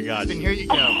 All my right, God. Kristen, here you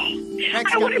go.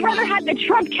 Next I would have up, rather had the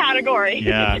Trump category.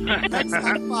 Yeah. That's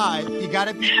not 5. You got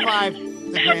to beat 5,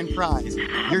 the grand prize.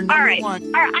 Your number All right. 1,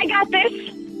 All right, I got this.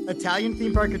 Italian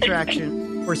theme park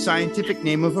attraction or scientific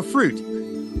name of a fruit.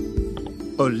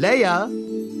 Olea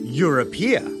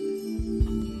europea.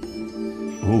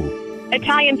 Ooh.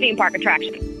 Italian theme park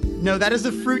attraction. No, that is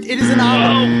a fruit. It is an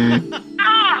olive.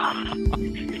 Ah!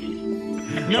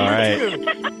 Number All right.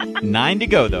 2, 9 to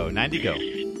go, though. 9 to go.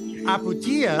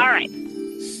 Aputia All right.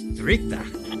 stricta.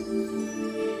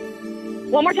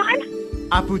 One more time.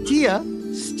 Aputia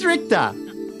stricta.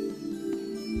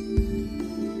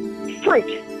 Fruit.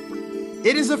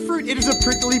 It is a fruit. It is a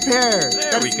prickly pear.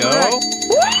 There That we is go. correct.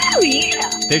 Woo! Yeah.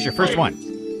 There's your first one.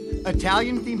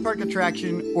 Italian theme park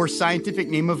attraction or scientific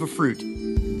name of a fruit.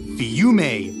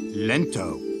 Fiume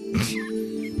lento.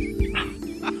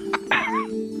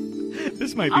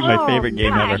 This might be my favorite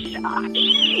game ever. Gosh.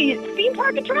 Geez, theme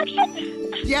park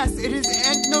attraction? Yes, it is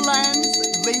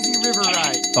Ednaland's Lazy River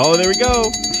Ride. Oh, there we go.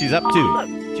 She's up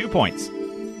 2. 2 points.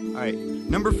 All right.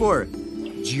 Number 4,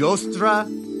 Giostra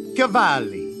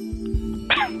Cavalli.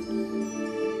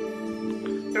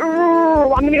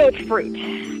 Ooh, I'm going to go with fruit.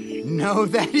 No,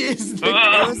 that is the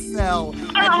carousel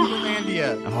at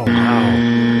Finlandia. Oh,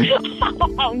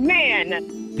 wow. Oh,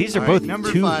 man. These are All right, both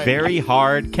number 2 5. very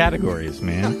hard categories,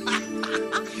 man.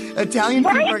 Italian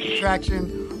theme Right? park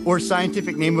attraction or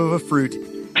scientific name of a fruit.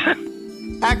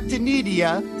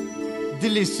 Actinidia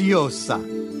deliciosa.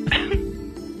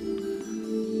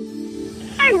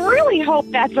 I really hope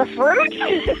that's a fruit.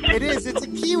 It is. It's a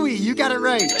kiwi. You got it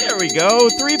right. There we go.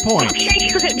 3 points. Okay,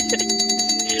 good.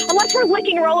 Unless we're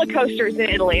licking roller coasters in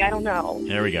Italy, I don't know.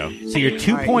 There we go. So you're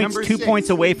 2 All right, points, number 2 6. points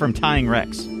away from tying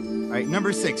Rex. All right,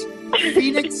 number 6,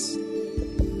 Phoenix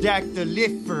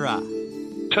dactylifera.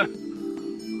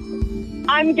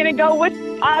 I'm going to go with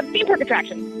theme park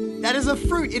attraction. That is a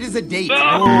fruit. It is a date.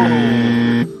 Oh,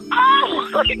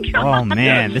 my God. Oh,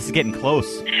 man. This is getting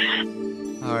close.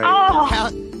 All right. Oh.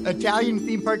 Italian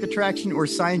theme park attraction or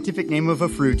scientific name of a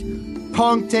fruit.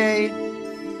 Ponte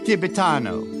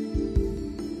Tibetano.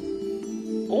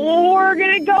 We're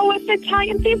going to go with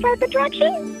Italian theme park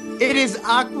attraction. It is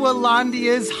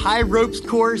Aqualandia's high ropes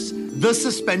course, the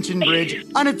suspension bridge,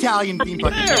 an Italian theme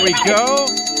park There attraction. we go.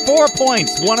 4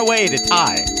 points. 1 away to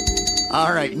tie.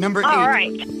 All right, number 8. All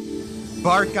right.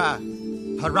 Barca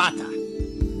Parata.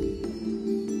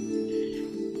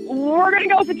 We're going to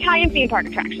go with Italian theme park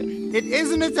attraction. It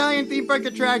is an Italian theme park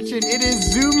attraction. It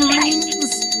is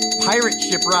Zoomarine's pirate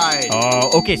ship ride.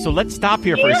 Oh, okay. So let's stop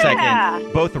here for a Yeah.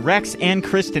 second. Both Rex and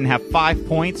Kristen have 5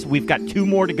 points. We've got 2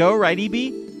 more to go, right,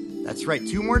 EB? That's right.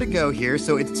 2 more to go here.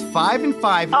 So it's 5 and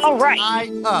 5. It's All right.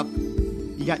 tied up.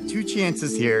 You got 2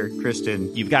 chances here,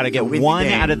 Kristen. You've got to get win the 1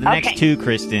 game. out of the next Okay. 2,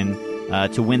 Kristen,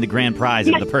 to win the grand prize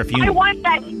of the perfume. I want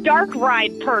that dark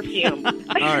ride perfume. All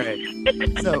right.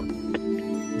 So,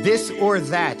 This or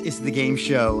That is the game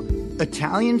show.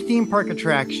 Italian theme park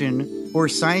attraction or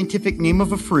scientific name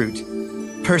of a fruit.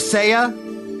 Persea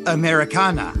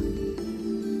Americana.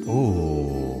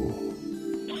 Ooh.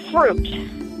 Fruit.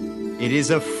 It is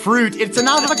a fruit. It's an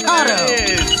avocado.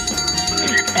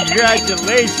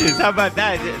 Congratulations! How about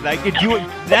that? Like,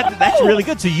 that's really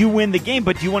good. So you win the game,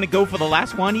 but do you want to go for the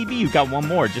last one, EB? You got one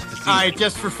more just to see. All right,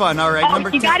 just for fun. All right, Oh,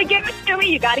 number 10. you got to give it to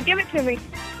me. You got to give it to me.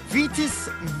 Vitis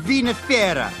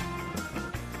vinifera.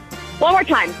 One more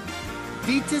time.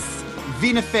 Vitis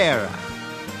vinifera.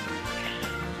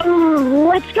 Ooh,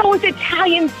 let's go with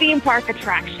Italian theme park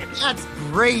attraction. That's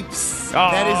grapes.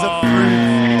 Oh. That is a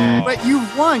fruit. But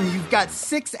you've won. You've got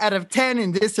 6 out of 10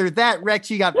 in this or that.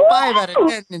 Rex, you got 5 out of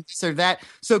 10 in this or that.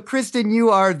 So, Kristen, you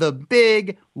are the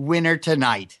big winner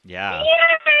tonight. Yeah.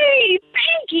 Yay!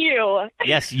 Thank you.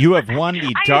 Yes, you have won the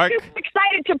I'm dark. super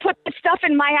excited to put this stuff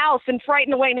in my house and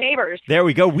frighten away neighbors. There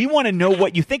we go. We want to know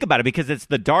what you think about it because it's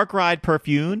the Dark Ride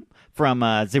perfume from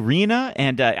Zarina,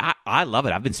 and I love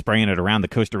it. I've been spraying it around the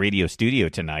Coaster Radio studio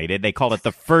tonight. They call it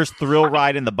the first thrill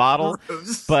ride in the bottle,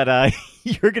 but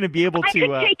you're going to be able I to...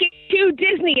 could take it to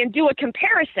Disney and do a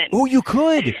comparison. Oh, you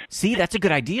could. See, that's a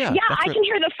good idea. Yeah, I can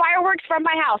hear the fireworks from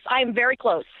my house. I am very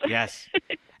close. Yes.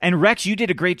 And Rex, you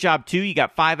did a great job, too. You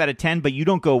got 5 out of 10, but you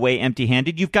don't go away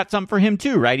empty-handed. You've got something for him,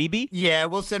 too, right, EB? Yeah,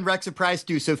 we'll send Rex a prize,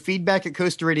 too. So feedback at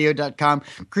coasterradio.com.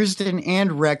 Kristen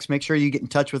and Rex, make sure you get in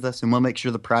touch with us, and we'll make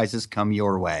sure the prizes come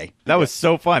your way. That was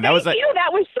so fun. Thank you.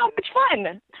 That was so much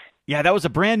fun. Yeah, that was a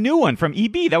brand new one from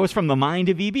EB. That was from the mind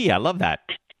of EB. I love that.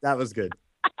 That was good.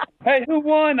 Hey, who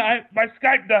won? My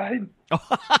Skype died.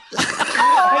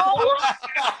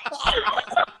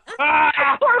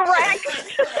 Poor Rex.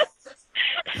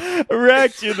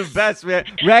 Rex, you're the best, man.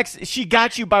 Rex, she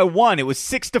got you by 1. It was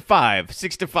 6-5.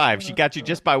 6-5. She got you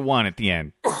just by 1 at the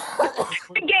end.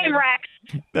 Good game, Rex.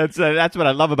 That's what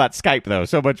I love about Skype, though.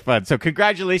 So much fun. So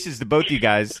congratulations to both you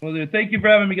guys. Well, thank you for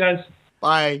having me, guys.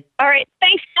 Bye. All right.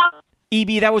 Thanks, Tom.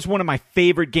 EB, that was one of my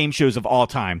favorite game shows of all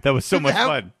time. That was so much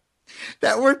fun.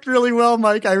 That worked really well,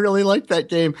 Mike. I really liked that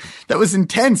game. That was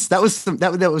intense. That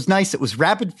was nice. It was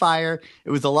rapid fire.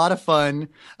 It was a lot of fun.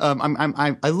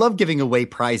 I love giving away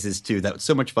prizes too. That was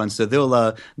so much fun. So they'll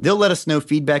let us know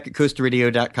feedback at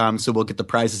coasterradio.com. So we'll get the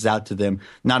prizes out to them.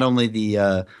 Not only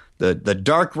the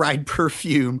Dark Ride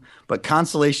perfume, but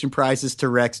consolation prizes to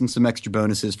Rex and some extra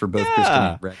bonuses for both Kristen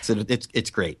and Rex. It's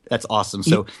great. That's awesome.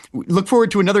 So look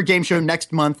forward to another game show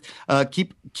next month.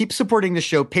 Keep supporting the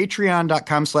show,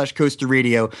 patreon.com/Coaster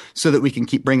Radio, so that we can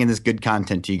keep bringing this good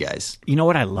content to you guys. You know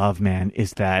what I love, man,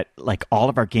 is that like all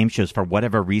of our game shows, for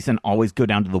whatever reason, always go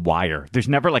down to the wire. There's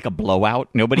never like a blowout.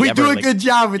 Nobody We ever, do a good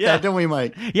job with that, don't we,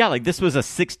 Mike? Yeah, like this was a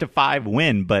 6-5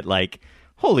 win, but like,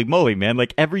 holy moly, man.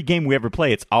 Like every game we ever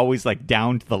play, it's always like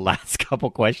down to the last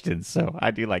couple questions. So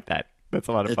I do like that. That's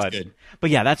a lot of fun. Good. But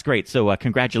yeah, that's great. So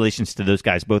congratulations to those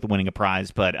guys, both winning a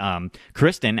prize. But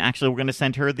Kristen, actually, we're going to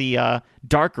send her the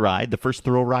Dark Ride, the first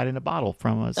thrill ride in a bottle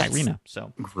from Zarina.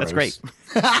 So that's great.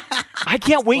 I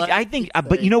can't wait. I think,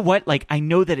 but you know what? Like, I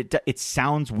know that it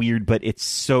sounds weird, but it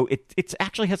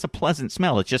actually has a pleasant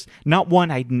smell. It's just not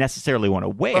one I necessarily want to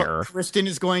wear. Well, Kristen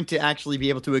is going to actually be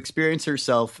able to experience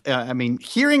herself.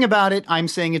 Hearing about it, I'm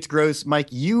saying it's gross. Mike,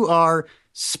 you are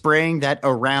spraying that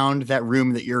around that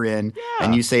room that you're in,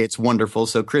 and you say it's wonderful.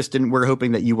 So, Kristen, we're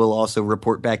hoping that you will also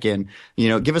report back in.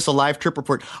 Give us a live trip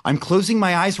report. I'm closing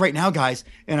my eyes right now, guys,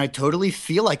 and I totally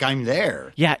feel like I'm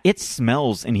there. Yeah, it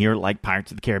smells in here like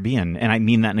Pirates of the Caribbean, and I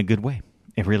mean that in a good way.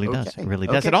 It really does. It really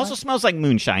does. It also smells like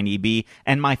moonshine, EB,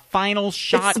 and my final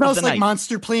shot of the night. It smells like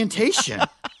Monster Plantation.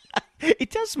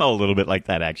 It does smell a little bit like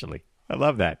that, actually. I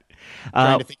love that.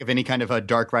 Trying to think of any kind of a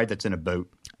dark ride that's in a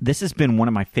boat. This has been one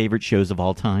of my favorite shows of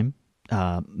all time,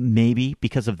 maybe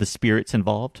because of the spirits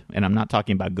involved. And I'm not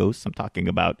talking about ghosts. I'm talking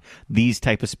about these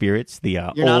type of spirits.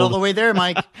 You're not all the way there,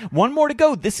 Mike. One more to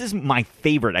go. This is my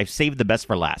favorite. I've saved the best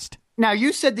for last. Now,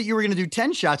 you said that you were going to do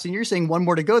 10 shots, and you're saying one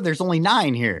more to go. There's only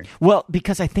 9 here. Well,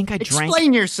 because I think I drank...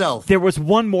 Explain yourself. There was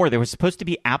one more. There was supposed to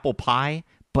be apple pie,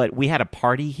 but we had a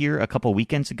party here a couple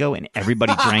weekends ago, and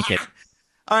everybody drank it.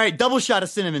 All right, double shot of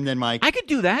cinnamon then, Mike. I could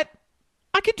do that.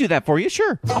 I could do that for you,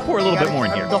 sure. I'll pour a little bit more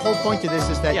in here. The whole point to this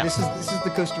is that this is the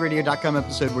CoasterRadio.com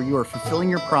episode where you are fulfilling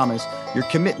your promise, your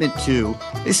commitment to.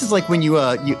 This is like when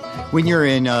when you're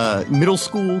in middle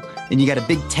school and you got a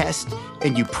big test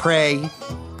and you pray.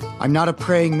 I'm not a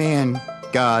praying man,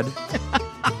 God,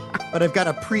 but I've got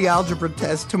a pre-algebra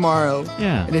test tomorrow.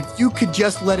 Yeah. And if you could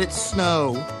just let it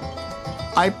snow,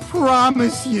 I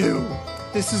promise you.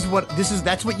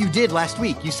 That's what you did last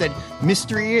week. You said,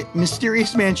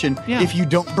 mysterious mansion. Yeah. If you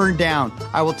don't burn down,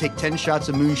 I will take 10 shots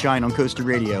of moonshine on Coaster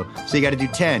Radio. So you got to do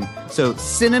 10. So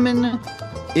cinnamon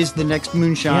is the next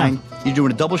moonshine. You're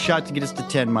doing a double shot to get us to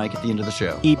 10, Mike, at the end of the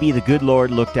show. EB, the good Lord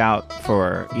looked out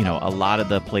for, a lot of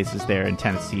the places there in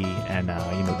Tennessee and,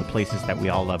 the places that we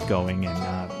all love going.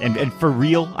 And for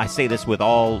real, I say this with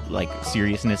all,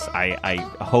 seriousness, I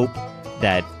hope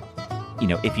that,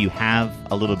 if you have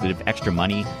a little bit of extra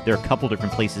money, there are a couple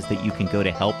different places that you can go to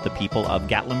help the people of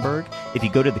Gatlinburg. If you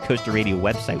go to the Coaster Radio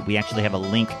website, we actually have a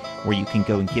link where you can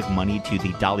go and give money to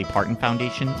the Dolly Parton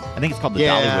Foundation. I think it's called the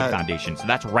Dollywood Foundation. So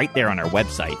that's right there on our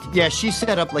website. Yeah, she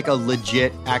set up a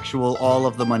legit, actual, all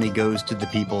of the money goes to the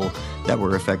people that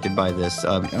were affected by this.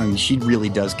 She really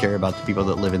does care about the people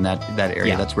that live in that area.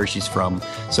 Yeah. That's where she's from.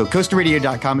 So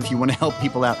coasterradio.com if you want to help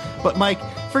people out. But Mike,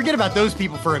 forget about those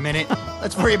people for a minute.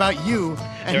 Let's worry about you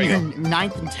and your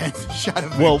 9th and 10th shot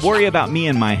of Well, moonshine. worry about me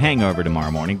and my hangover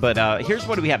tomorrow morning. But here's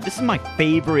what we have. This is my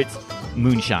favorite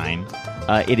moonshine.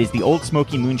 It is the Old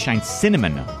Smoky Moonshine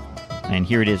Cinnamon. And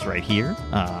here it is right here.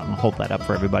 I'll hold that up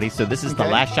for everybody. So this is the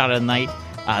last shot of the night.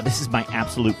 This is my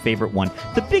absolute favorite one.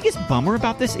 The biggest bummer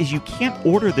about this is you can't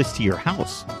order this to your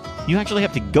house. You actually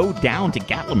have to go down to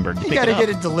Gatlinburg to pick it up. You got to get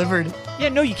it delivered. Yeah,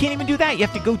 no, you can't even do that. You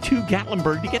have to go to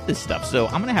Gatlinburg to get this stuff. So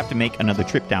I'm going to have to make another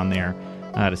trip down there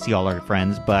to see all our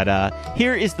friends. But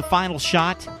here is the final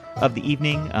shot of the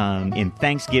evening in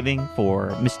Thanksgiving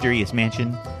for Mysterious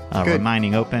Mansion,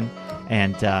 remaining open.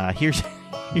 And here's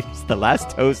the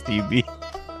last toast, EB.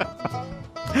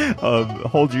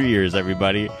 Hold your ears,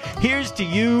 everybody. Here's to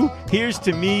you, here's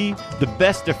to me, the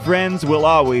best of friends will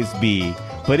always be.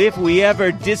 But if we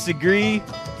ever disagree,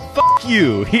 fuck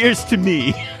you, here's to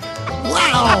me.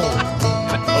 Wow!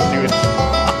 I'll do it.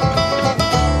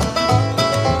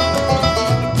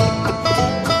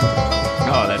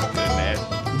 Oh, that's good,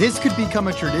 man. This could become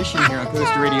a tradition here on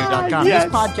coasterradio.com. Yes.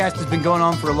 This podcast has been going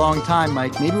on for a long time,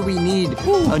 Mike. Maybe we need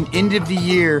an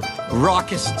end-of-the-year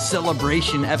raucous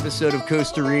celebration episode of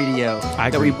Coaster Radio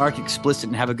that we mark explicit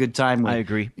and have a good time with. I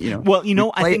agree. Well,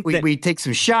 I think we take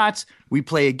some shots, we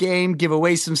play a game, give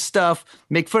away some stuff,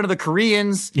 make fun of the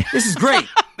Koreans. This is great.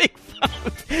 Make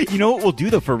fun. You know what we'll do,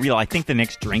 though, for real? I think the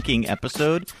next drinking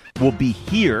episode will be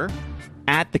here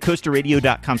at the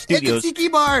coasterradio.com studios. At the Tiki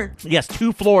Bar. Yes,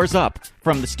 2 floors up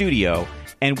from the studio.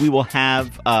 And we will have,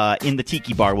 in the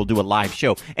Tiki Bar, we'll do a live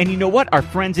show. And you know what? Our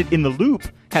friends at In the Loop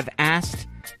have asked,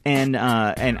 and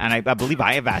I believe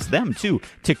I have asked them, too,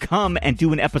 to come and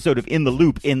do an episode of In the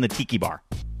Loop in the Tiki Bar.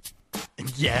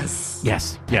 Yes.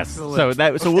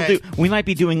 Excellent. So we might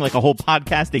be doing like a whole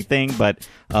podcasting thing, but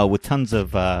with tons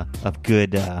of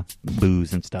good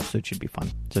booze and stuff. So it should be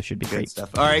fun. So it should be great stuff.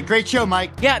 All right, great show,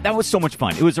 Mike. Yeah, that was so much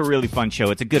fun. It was a really fun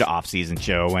show. It's a good off-season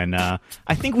show, and I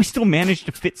think we still managed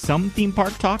to fit some theme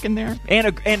park talk in there.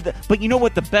 But you know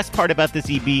what? The best part about this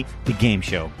EB, the game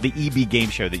show, the EB game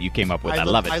show that you came up with. I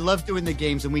love it. I love doing the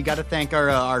games, and we got to thank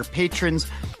our patrons.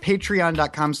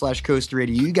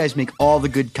 Patreon.com/coasterradio. You guys make all the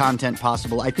good content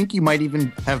possible. I think you might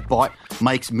even have bought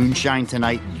Mike's Moonshine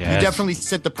tonight. Yes. You definitely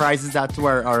sent the prizes out to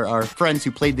our friends who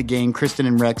played the game, Kristen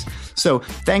and Rex. So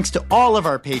thanks to all of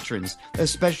our patrons,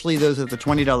 especially those at the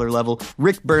 $20 level.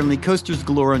 Rick Burnley, Coasters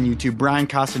Galore on YouTube, Brian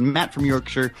Costin, Matt from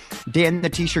Yorkshire, Dan the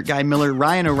T-Shirt Guy Miller,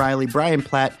 Ryan O'Reilly, Brian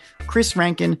Platt, Chris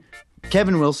Rankin,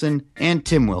 Kevin Wilson, and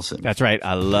Tim Wilson. That's right.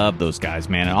 I love those guys,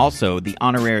 man. And also the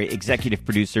honorary executive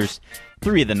producers,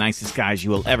 3 of the nicest guys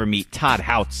you will ever meet, Todd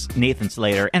Houts, Nathan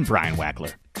Slater, and Brian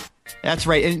Wackler. That's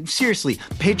right. And seriously,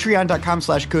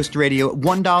 patreon.com/coasterradio,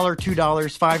 $1,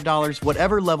 $2, $5,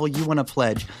 whatever level you want to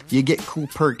pledge. You get cool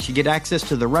perks. You get access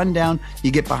to the rundown.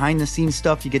 You get behind-the-scenes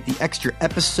stuff. You get the extra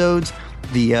episodes,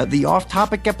 the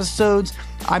off-topic episodes.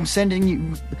 I'm sending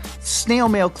you... Snail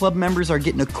Mail Club members are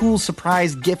getting a cool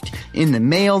surprise gift in the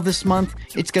mail this month.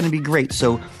 It's going to be great.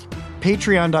 So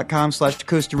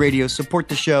patreon.com/coasterradio. Support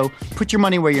the show. Put your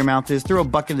money where your mouth is. Throw a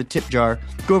buck in the tip jar.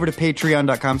 Go over to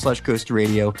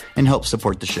patreon.com/coasterradio and help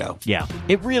support the show. Yeah,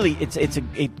 it really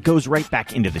it goes right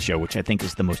back into the show, which I think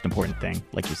is the most important thing.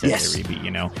 Like you said, yes. there,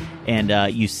 Reby, and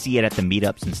you see it at the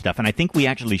meetups and stuff. And I think we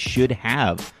actually should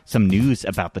have some news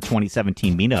about the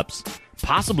 2017 meetups,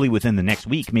 possibly within the next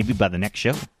week, maybe by the next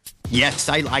show. Yes,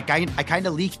 I kind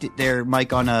of leaked it there,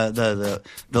 Mike, on the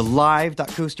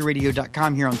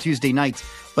live.coasterradio.com here on Tuesday nights.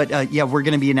 But yeah, we're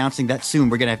going to be announcing that soon.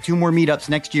 We're going to have 2 more meetups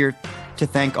next year to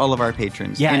thank all of our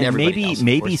patrons. Yeah, and maybe else,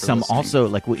 maybe course, some also,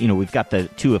 like, we've got the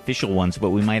 2 official ones,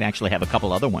 but we might actually have a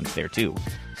couple other ones there too.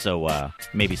 So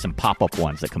maybe some pop-up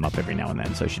ones that come up every now and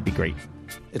then. So it should be great.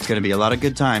 It's going to be a lot of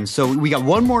good times. So we got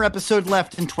 1 more episode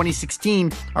left in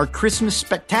 2016, our Christmas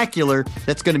Spectacular.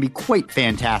 That's going to be quite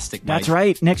fantastic, Mike. That's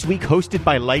right. Next week, hosted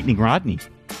by Lightning Rodney.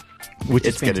 which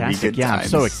It's is going to be fantastic. good Yeah, times. I'm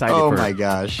so excited. Oh my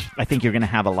gosh. I think you're going to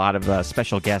have a lot of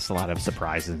special guests, a lot of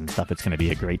surprises and stuff. It's going to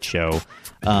be a great show.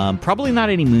 Probably not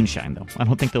any moonshine, though. I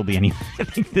don't think there'll be any. I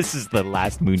think this is the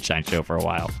last moonshine show for a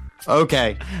while.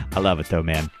 Okay. I love it, though,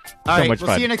 man. All so right, much we'll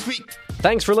fun. see you next week.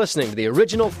 Thanks for listening to the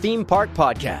original Theme Park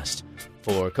Podcast.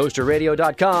 For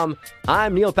CoasterRadio.com,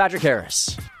 I'm Neil Patrick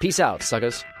Harris. Peace out,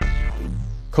 suckers.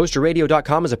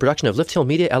 CoasterRadio.com is a production of Lift Hill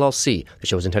Media, LLC. The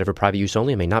show is intended for private use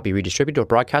only and may not be redistributed or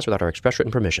broadcast without our express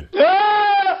written permission.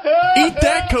 Eat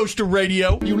that, Coaster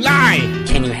Radio. You lie.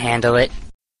 Can you handle it?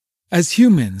 As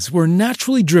humans, we're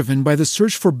naturally driven by the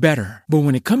search for better. But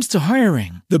when it comes to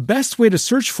hiring, the best way to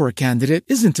search for a candidate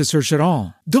isn't to search at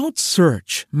all. Don't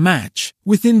search, match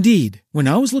with Indeed. When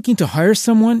I was looking to hire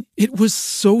someone, it was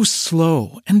so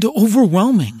slow and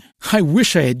overwhelming. I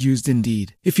wish I had used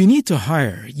Indeed. If you need to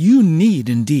hire, you need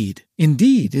Indeed.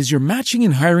 Indeed is your matching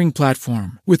and hiring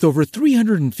platform with over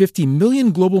 350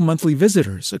 million global monthly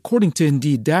visitors, according to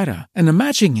Indeed data, and a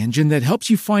matching engine that helps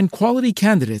you find quality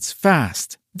candidates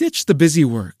fast. Ditch the busy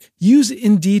work. Use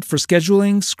Indeed for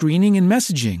scheduling, screening, and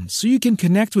messaging so you can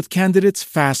connect with candidates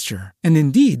faster. And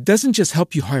Indeed doesn't just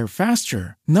help you hire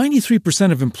faster.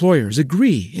 93% of employers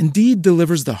agree Indeed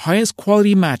delivers the highest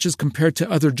quality matches compared to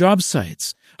other job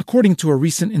sites, according to a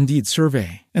recent Indeed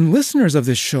survey. And listeners of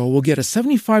this show will get a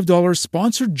 $75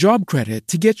 sponsored job credit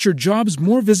to get your jobs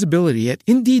more visibility at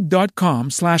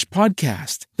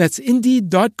Indeed.com/podcast. That's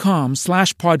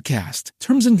Indeed.com/podcast.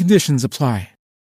 Terms and conditions apply.